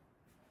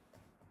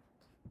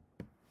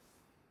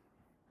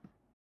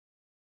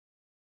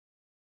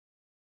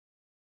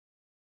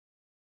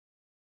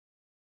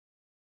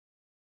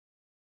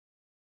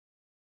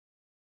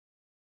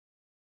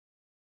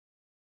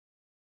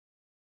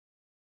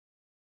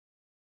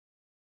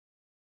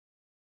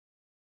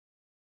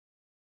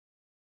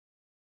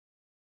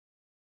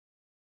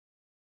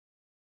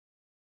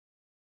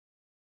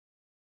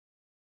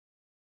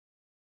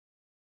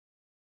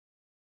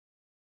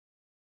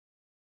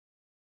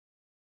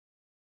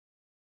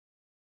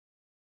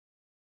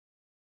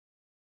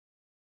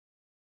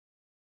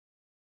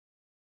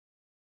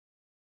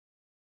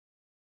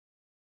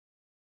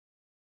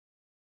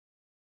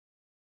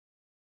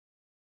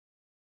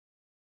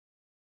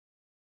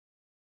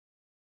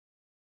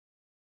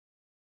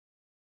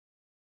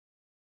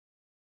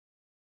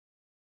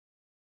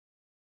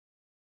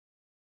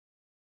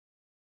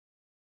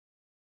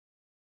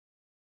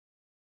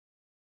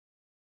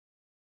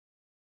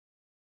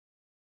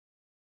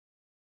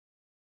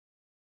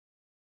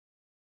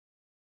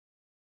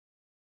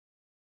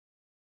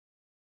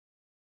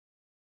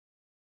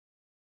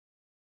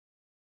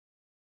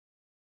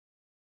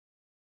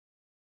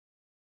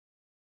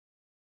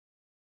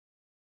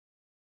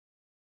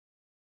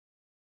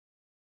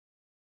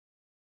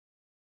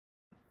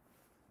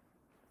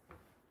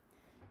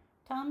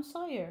 Tom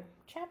Sawyer,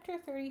 Chapter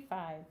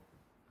 35.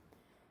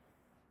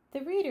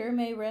 The reader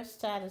may rest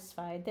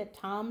satisfied that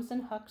Tom's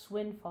and Huck's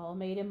windfall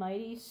made a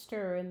mighty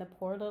stir in the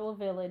poor little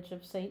village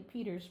of St.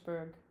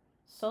 Petersburg.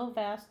 So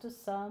vast a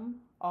sum,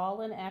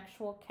 all in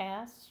actual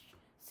cash,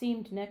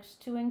 seemed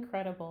next to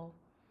incredible.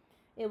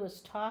 It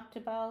was talked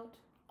about,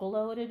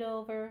 gloated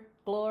over,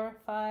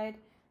 glorified,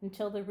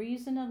 until the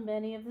reason of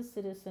many of the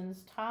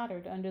citizens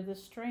tottered under the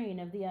strain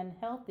of the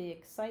unhealthy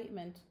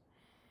excitement.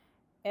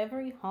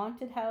 Every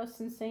haunted house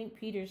in St.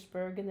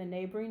 Petersburg and the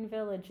neighboring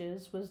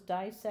villages was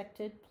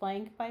dissected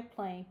plank by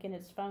plank and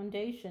its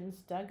foundations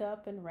dug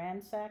up and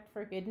ransacked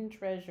for hidden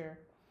treasure.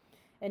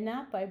 And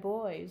not by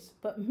boys,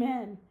 but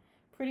men,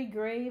 pretty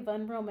grave,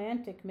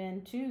 unromantic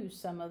men too,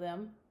 some of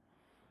them.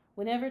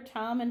 Whenever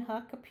Tom and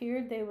Huck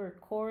appeared, they were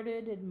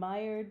courted,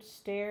 admired,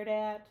 stared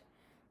at.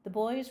 The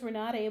boys were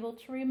not able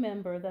to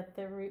remember that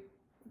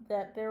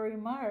their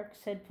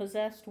remarks had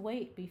possessed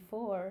weight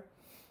before.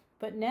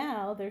 But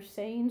now their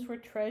sayings were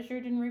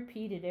treasured and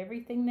repeated.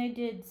 Everything they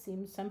did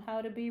seemed somehow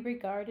to be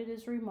regarded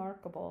as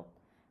remarkable.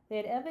 They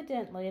had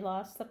evidently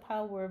lost the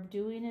power of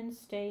doing and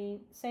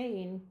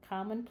saying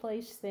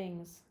commonplace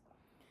things.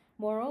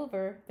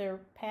 Moreover, their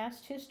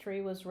past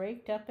history was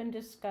raked up and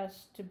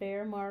discussed to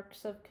bear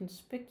marks of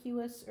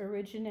conspicuous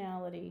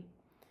originality.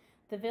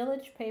 The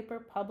village paper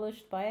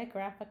published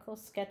biographical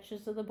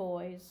sketches of the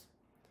boys.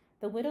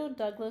 The widow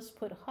Douglas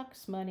put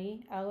Huck's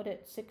money out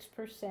at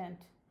 6%.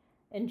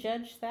 And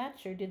Judge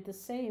Thatcher did the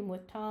same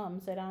with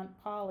Tom's at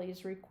Aunt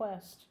Polly's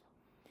request.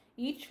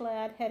 Each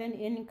lad had an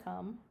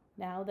income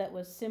now that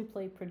was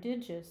simply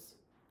prodigious,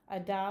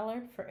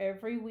 $1 for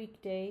every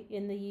weekday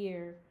in the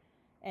year,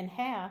 and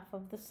half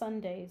of the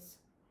Sundays.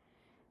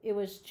 It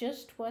was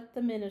just what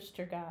the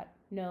minister got.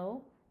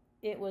 No,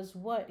 it was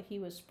what he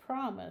was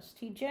promised.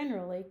 He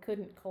generally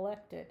couldn't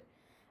collect it.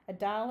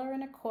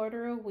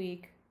 $1.25 a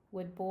week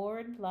would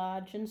board,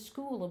 lodge, and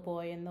school a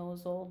boy in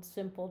those old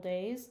simple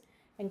days,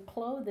 and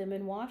clothe him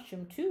and wash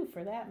him too,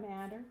 for that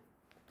matter.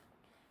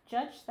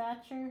 Judge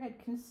Thatcher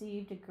had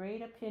conceived a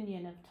great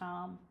opinion of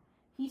Tom.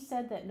 He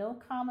said that no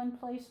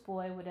commonplace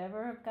boy would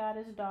ever have got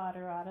his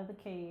daughter out of the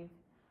cave.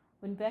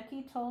 When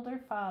Becky told her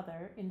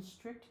father, in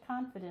strict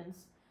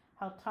confidence,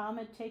 how Tom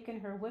had taken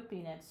her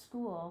whipping at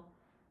school,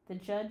 the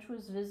judge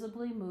was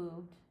visibly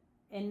moved,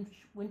 and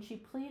when she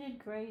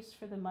pleaded grace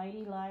for the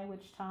mighty lie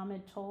which Tom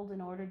had told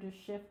in order to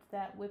shift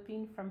that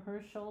whipping from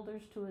her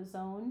shoulders to his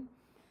own,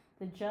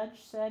 the judge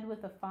said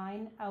with a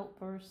fine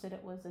outburst that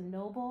it was a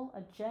noble,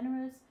 a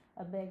generous,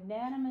 a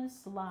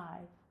magnanimous lie,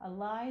 a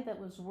lie that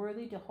was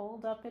worthy to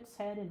hold up its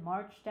head and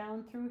march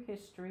down through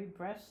history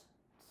breast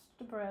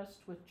to breast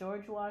with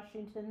George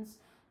Washington's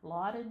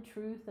lauded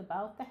truth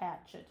about the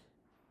hatchet.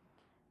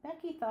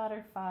 Becky thought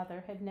her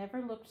father had never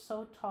looked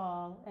so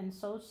tall and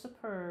so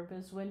superb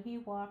as when he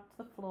walked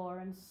the floor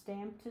and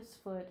stamped his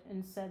foot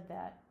and said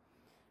that.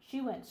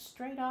 She went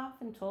straight off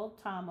and told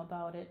Tom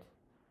about it.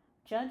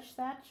 Judge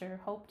Thatcher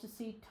hoped to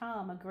see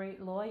Tom a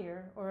great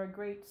lawyer or a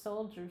great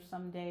soldier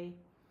some day.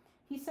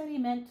 He said he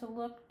meant to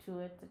look to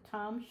it that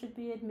Tom should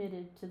be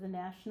admitted to the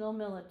National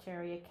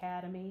Military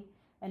Academy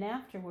and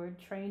afterward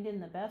trained in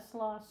the best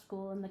law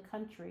school in the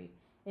country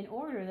in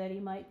order that he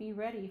might be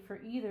ready for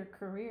either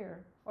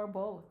career or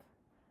both.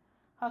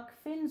 Huck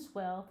Finn's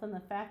wealth and the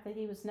fact that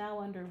he was now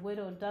under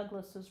Widow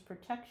Douglas's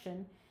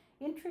protection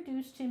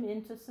introduced him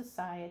into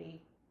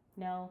society.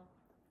 No,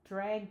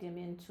 dragged him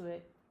into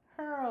it,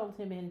 hurled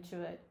him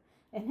into it,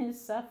 and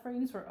his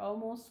sufferings were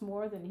almost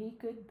more than he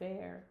could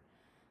bear.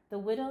 The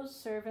widow's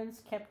servants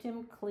kept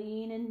him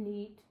clean and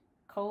neat,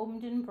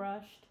 combed and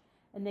brushed,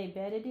 and they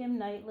bedded him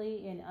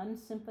nightly in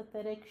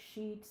unsympathetic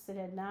sheets that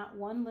had not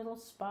one little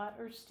spot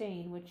or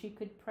stain which he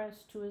could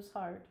press to his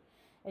heart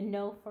and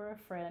know for a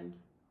friend.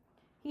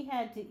 He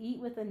had to eat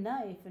with a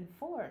knife and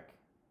fork.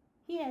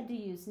 He had to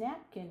use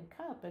napkin,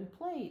 cup, and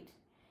plate.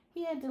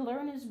 He had to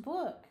learn his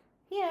book.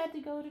 He had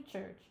to go to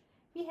church.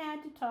 He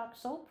had to talk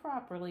so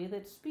properly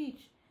that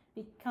speech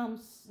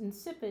becomes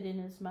insipid in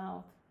his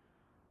mouth.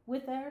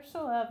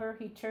 Whithersoever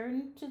he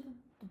turned to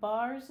the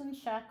bars and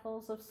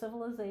shackles of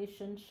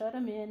civilization shut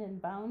him in and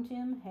bound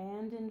him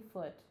hand and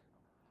foot.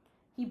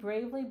 He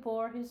bravely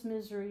bore his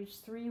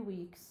miseries 3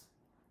 weeks,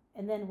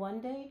 and then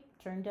one day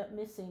turned up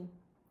missing.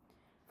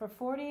 For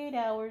 48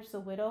 hours the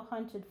widow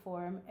hunted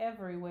for him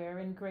everywhere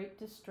in great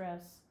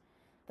distress.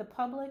 The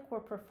public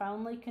were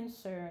profoundly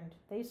concerned.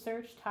 They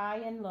searched high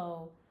and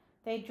low.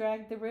 They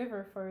dragged the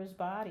river for his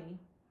body.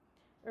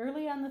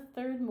 Early on the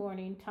 3rd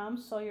morning, Tom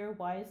Sawyer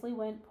wisely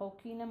went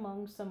poking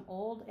among some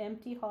old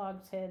empty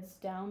hogsheads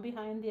down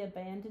behind the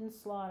abandoned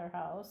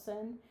slaughterhouse,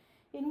 and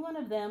in one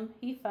of them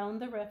he found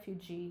the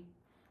refugee.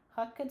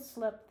 Huck had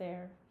slept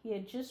there. He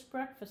had just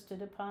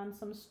breakfasted upon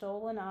some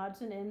stolen odds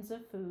and ends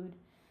of food,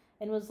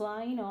 and was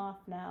lying off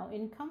now,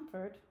 in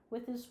comfort,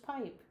 with his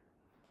pipe.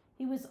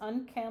 He was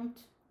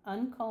unkempt,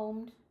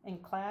 uncombed,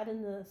 and clad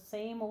in the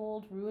same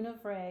old ruin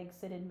of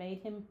rags that had made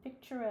him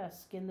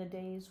picturesque in the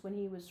days when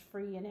he was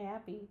free and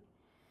happy.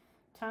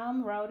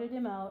 Tom routed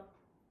him out,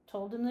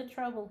 told him the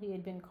trouble he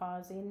had been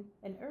causing,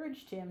 and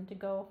urged him to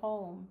go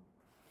home.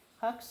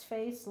 Huck's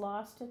face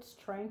lost its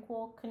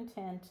tranquil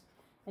content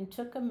and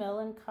took a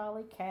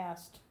melancholy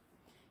cast.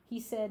 He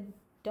said,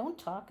 "Don't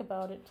talk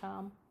about it,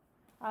 Tom.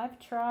 I've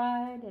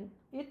tried and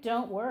it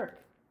don't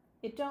work.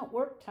 It don't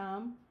work,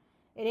 Tom.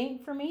 It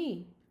ain't for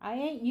me. I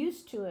ain't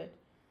used to it.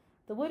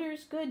 The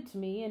widder's good to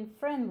me and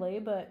friendly,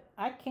 but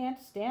I can't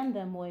stand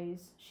them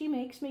ways. She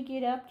makes me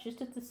get up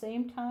just at the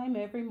same time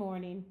every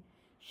morning.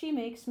 She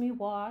makes me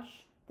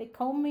wash. They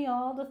comb me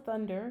all to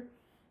thunder.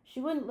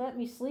 She wouldn't let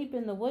me sleep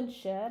in the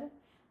woodshed.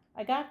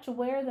 I got to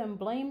wear them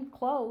blamed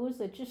clothes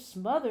that just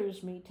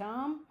smothers me,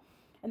 Tom.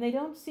 And they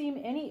don't seem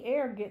any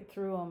air get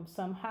through 'em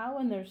somehow,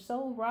 and they're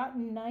so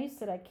rotten nice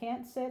that I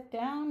can't set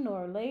down,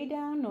 nor lay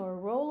down, nor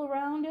roll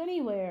around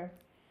anywhere.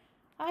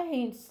 I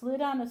hain't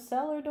slid on a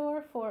cellar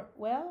door for,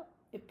 well,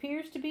 it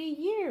 'pears to be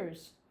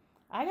years.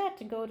 I got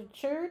to go to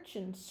church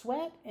and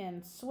sweat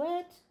and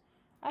sweat.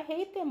 I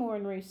hate them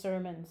ornery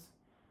sermons.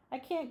 I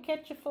can't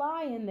catch a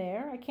fly in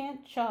there. I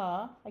can't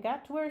chaw. I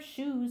got to wear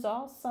shoes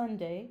all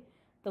Sunday.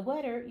 The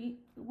widder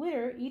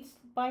eats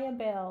by a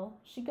bell.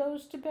 She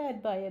goes to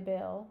bed by a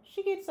bell.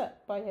 She gets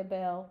up by a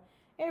bell.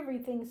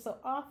 Everything's so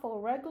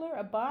awful regular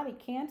a body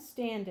can't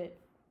stand it."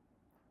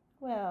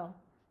 "Well,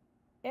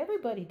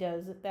 everybody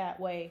does it that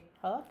way,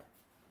 Huck."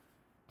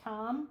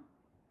 "Tom,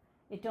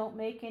 it don't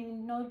make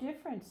no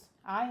difference.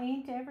 I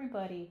ain't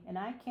everybody, and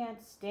I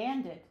can't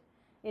stand it.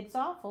 It's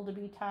awful to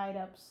be tied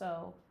up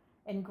so,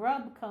 and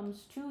grub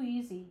comes too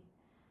easy.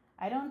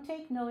 I don't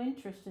take no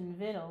interest in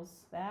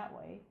vittles that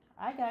way.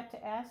 I got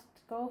to ask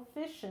to go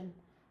fishin'.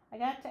 I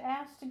got to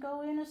ask to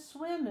go in a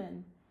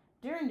swimmin'.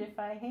 Derned if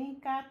I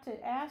hain't got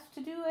to ask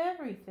to do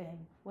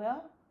everything.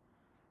 Well,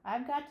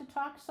 I've got to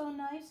talk so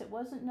nice it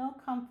wasn't no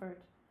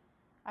comfort.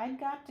 I'd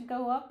got to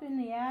go up in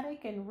the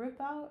attic and rip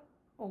out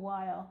a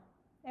while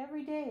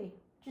every day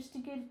just to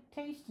get a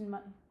taste in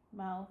my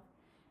mouth.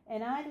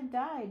 And I'd have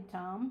died,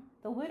 Tom.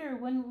 The widder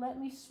wouldn't let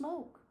me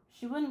smoke.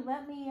 She wouldn't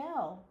let me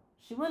yell.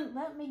 She wouldn't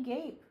let me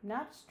gape,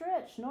 not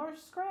stretch nor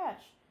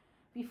scratch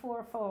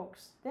before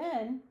folks.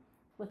 Then,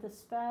 with a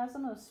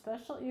spasm of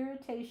special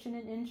irritation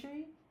and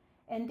injury,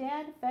 and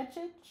Dad fetch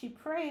it, she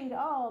prayed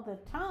all the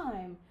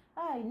time.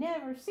 I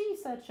never see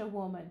such a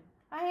woman.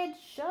 I had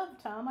to shove,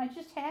 Tom. I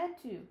just had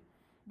to.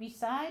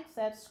 Besides,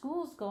 that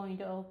school's going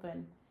to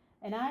open,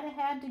 and I'd have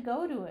had to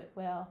go to it.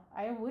 Well,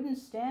 I wouldn't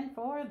stand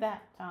for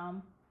that,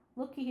 Tom.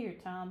 Looky here,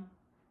 Tom.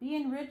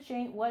 Being rich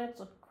ain't what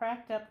it's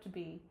cracked up to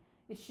be.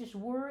 It's just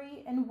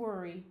worry,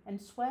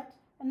 and sweat,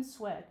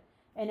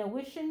 and a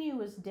wishing you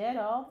was dead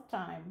all the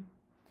time.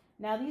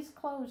 Now these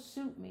clothes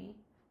suit me,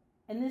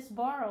 and this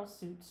barrel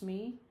suits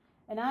me,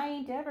 and I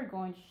ain't ever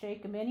going to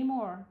shake 'em any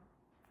more.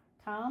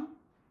 Tom,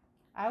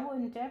 I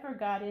wouldn't ever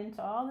got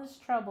into all this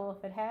trouble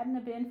if it hadn't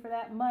have been for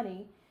that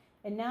money,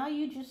 and now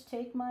you just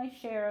take my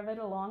share of it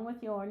along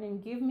with yourn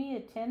and give me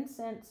a 10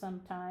 cent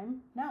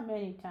sometime, not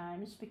many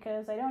times,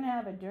 because I don't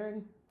have a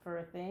dern for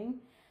a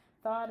thing.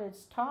 Thought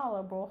it's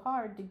tolerable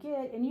hard to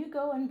get, and you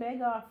go and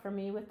beg off for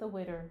me with the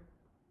widder."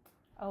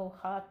 "Oh,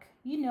 Huck,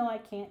 you know I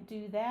can't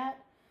do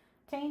that.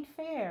 'Tain't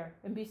fair,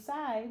 and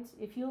besides,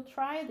 if you'll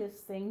try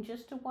this thing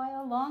just a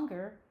while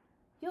longer,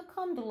 you'll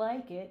come to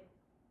like it."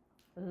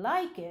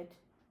 "Like it?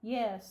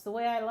 Yes, the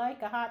way I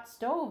like a hot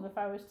stove if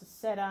I was to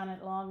set on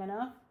it long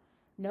enough.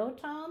 No,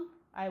 Tom,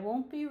 I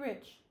won't be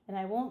rich, and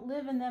I won't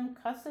live in them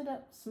cussed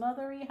up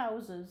smothery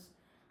houses.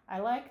 I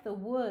like the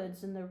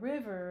woods and the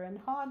river and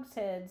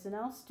hogsheads, and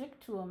I'll stick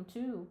to 'em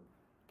too.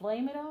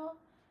 Blame it all,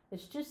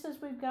 it's just as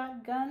we've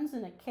got guns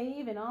in a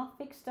cave and all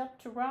fixed up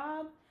to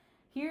rob.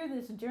 Here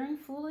this dern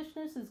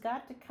foolishness has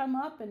got to come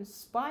up and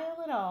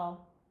spile it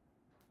all."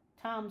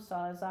 Tom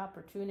saw his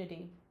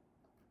opportunity.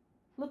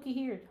 "Looky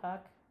here,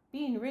 Huck.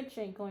 Being rich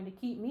ain't going to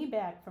keep me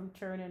back from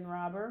turning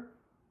robber."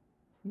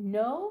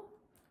 "No?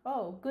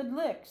 Oh, good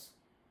licks.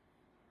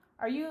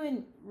 Are you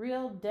in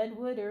real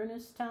deadwood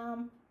earnest,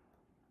 Tom?"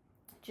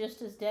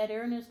 "Just as dead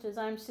earnest as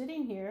I'm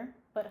sitting here.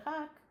 But,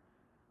 Huck,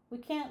 we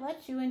can't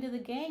let you into the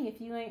gang if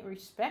you ain't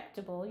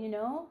respectable, you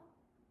know."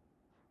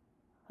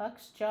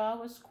 Huck's jaw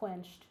was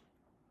quenched.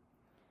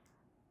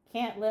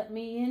 "Can't let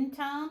me in,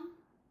 Tom?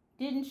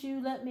 Didn't you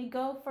let me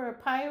go for a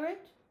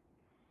pirate?"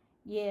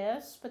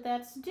 "Yes, but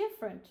that's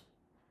different.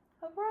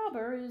 A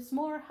robber is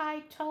more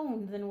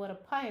high-toned than what a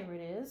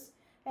pirate is,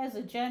 as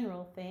a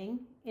general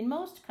thing. In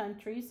most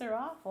countries they're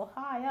awful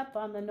high up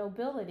on the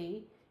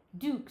nobility,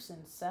 dukes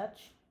and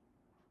such.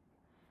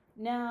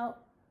 Now,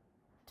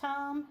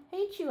 Tom,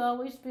 hain't you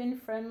always been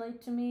friendly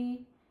to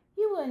me?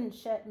 You wouldn't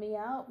shut me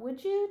out,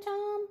 would you,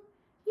 Tom?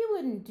 You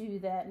wouldn't do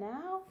that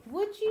now,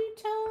 would you,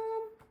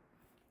 Tom?"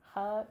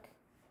 "Huck,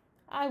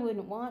 I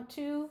wouldn't want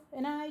to,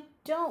 and I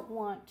don't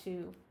want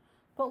to.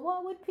 But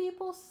what would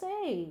people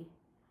say?"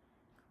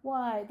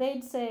 "Why,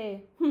 they'd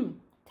say,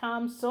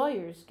 Tom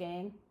Sawyer's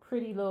gang,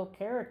 pretty low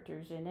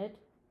characters in it."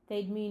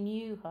 "They'd mean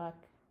you,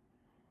 Huck."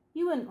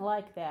 "You wouldn't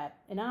like that,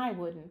 and I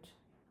wouldn't."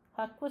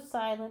 Huck was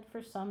silent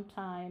for some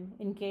time,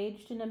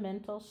 engaged in a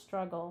mental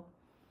struggle.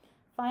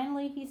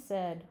 Finally he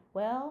said,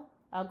 "Well,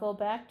 I'll go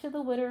back to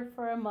the widder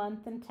for a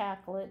month and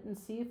tackle it and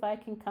see if I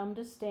can come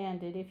to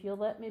stand it, if you'll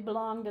let me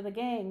belong to the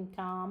gang,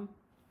 Tom."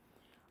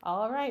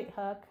 All right,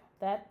 Huck,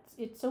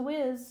 it's a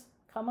whiz.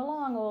 Come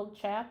along, old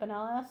chap, and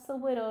I'll ask the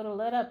widow to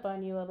let up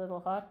on you a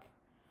little, Huck.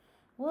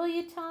 Will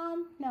you,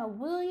 Tom? Now,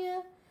 will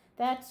you?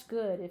 That's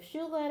good. If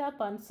she'll let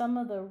up on some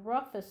of the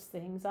roughest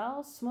things,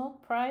 I'll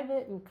smoke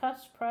private and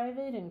cuss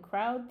private and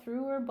crowd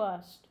through or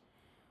bust.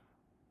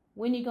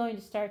 When you going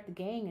to start the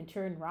gang and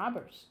turn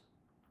robbers?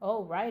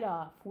 Oh, right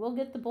off. We'll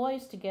get the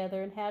boys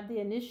together and have the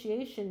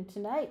initiation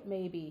tonight,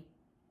 maybe.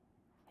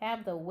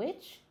 Have the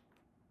which?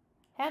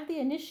 Have the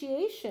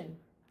initiation.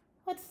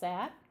 What's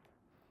that?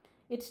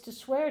 It's to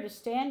swear to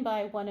stand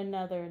by one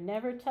another and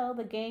never tell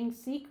the gang's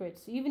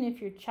secrets, even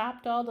if you're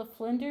chopped all to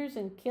flinders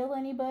and kill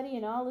anybody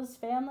in all his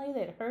family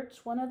that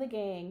hurts one of the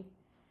gang.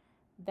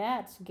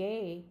 That's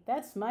gay.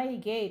 That's mighty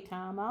gay,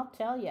 Tom, I'll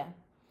tell ya.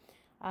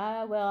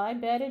 Well, I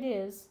bet it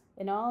is.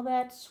 And all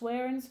that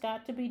swearing's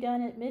got to be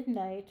done at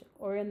midnight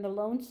or in the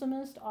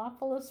lonesomest,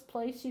 awfulest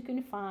place you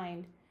can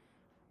find.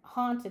 A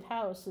haunted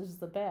house is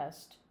the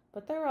best.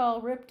 But they're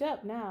all ripped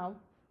up now.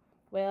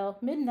 Well,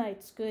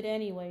 midnight's good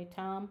anyway,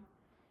 Tom.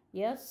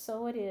 Yes,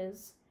 so it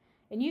is.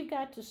 And you've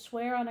got to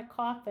swear on a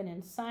coffin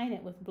and sign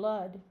it with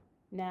blood.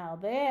 Now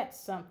that's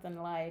something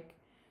like.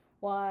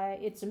 Why,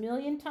 it's a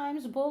million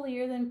times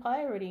bullier than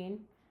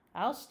pirating.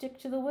 I'll stick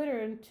to the widder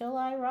until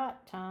I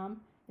rot,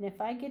 Tom. And if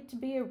I get to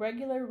be a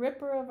regular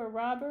ripper of a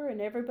robber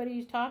and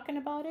everybody's talking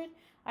about it,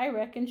 I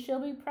reckon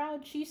she'll be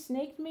proud she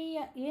snaked me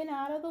in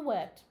out of the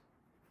wet.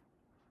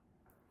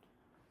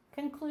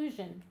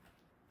 Conclusion.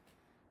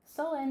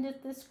 So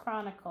endeth this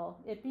chronicle.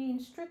 It being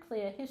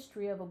strictly a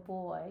history of a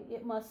boy,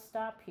 it must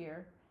stop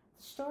here.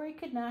 The story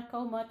could not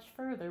go much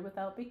further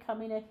without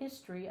becoming a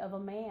history of a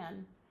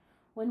man.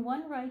 When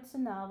one writes a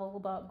novel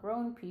about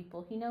grown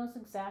people, he knows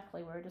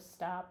exactly where to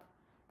stop.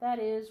 That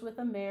is, with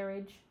a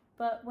marriage.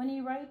 But when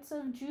he writes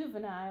of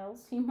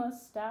juveniles, he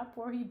must stop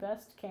where he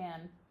best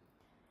can.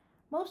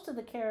 Most of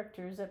the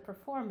characters that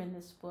perform in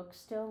this book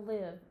still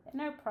live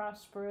and are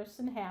prosperous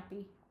and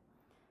happy.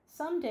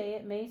 Some day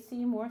it may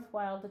seem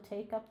worthwhile to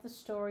take up the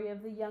story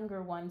of the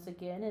younger ones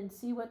again and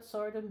see what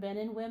sort of men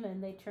and women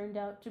they turned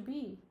out to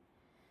be.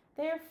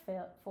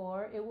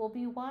 Therefore, it will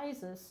be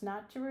wisest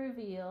not to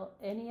reveal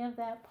any of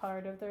that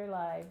part of their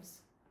lives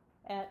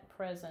at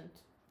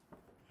present.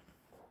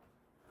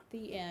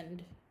 The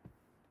end.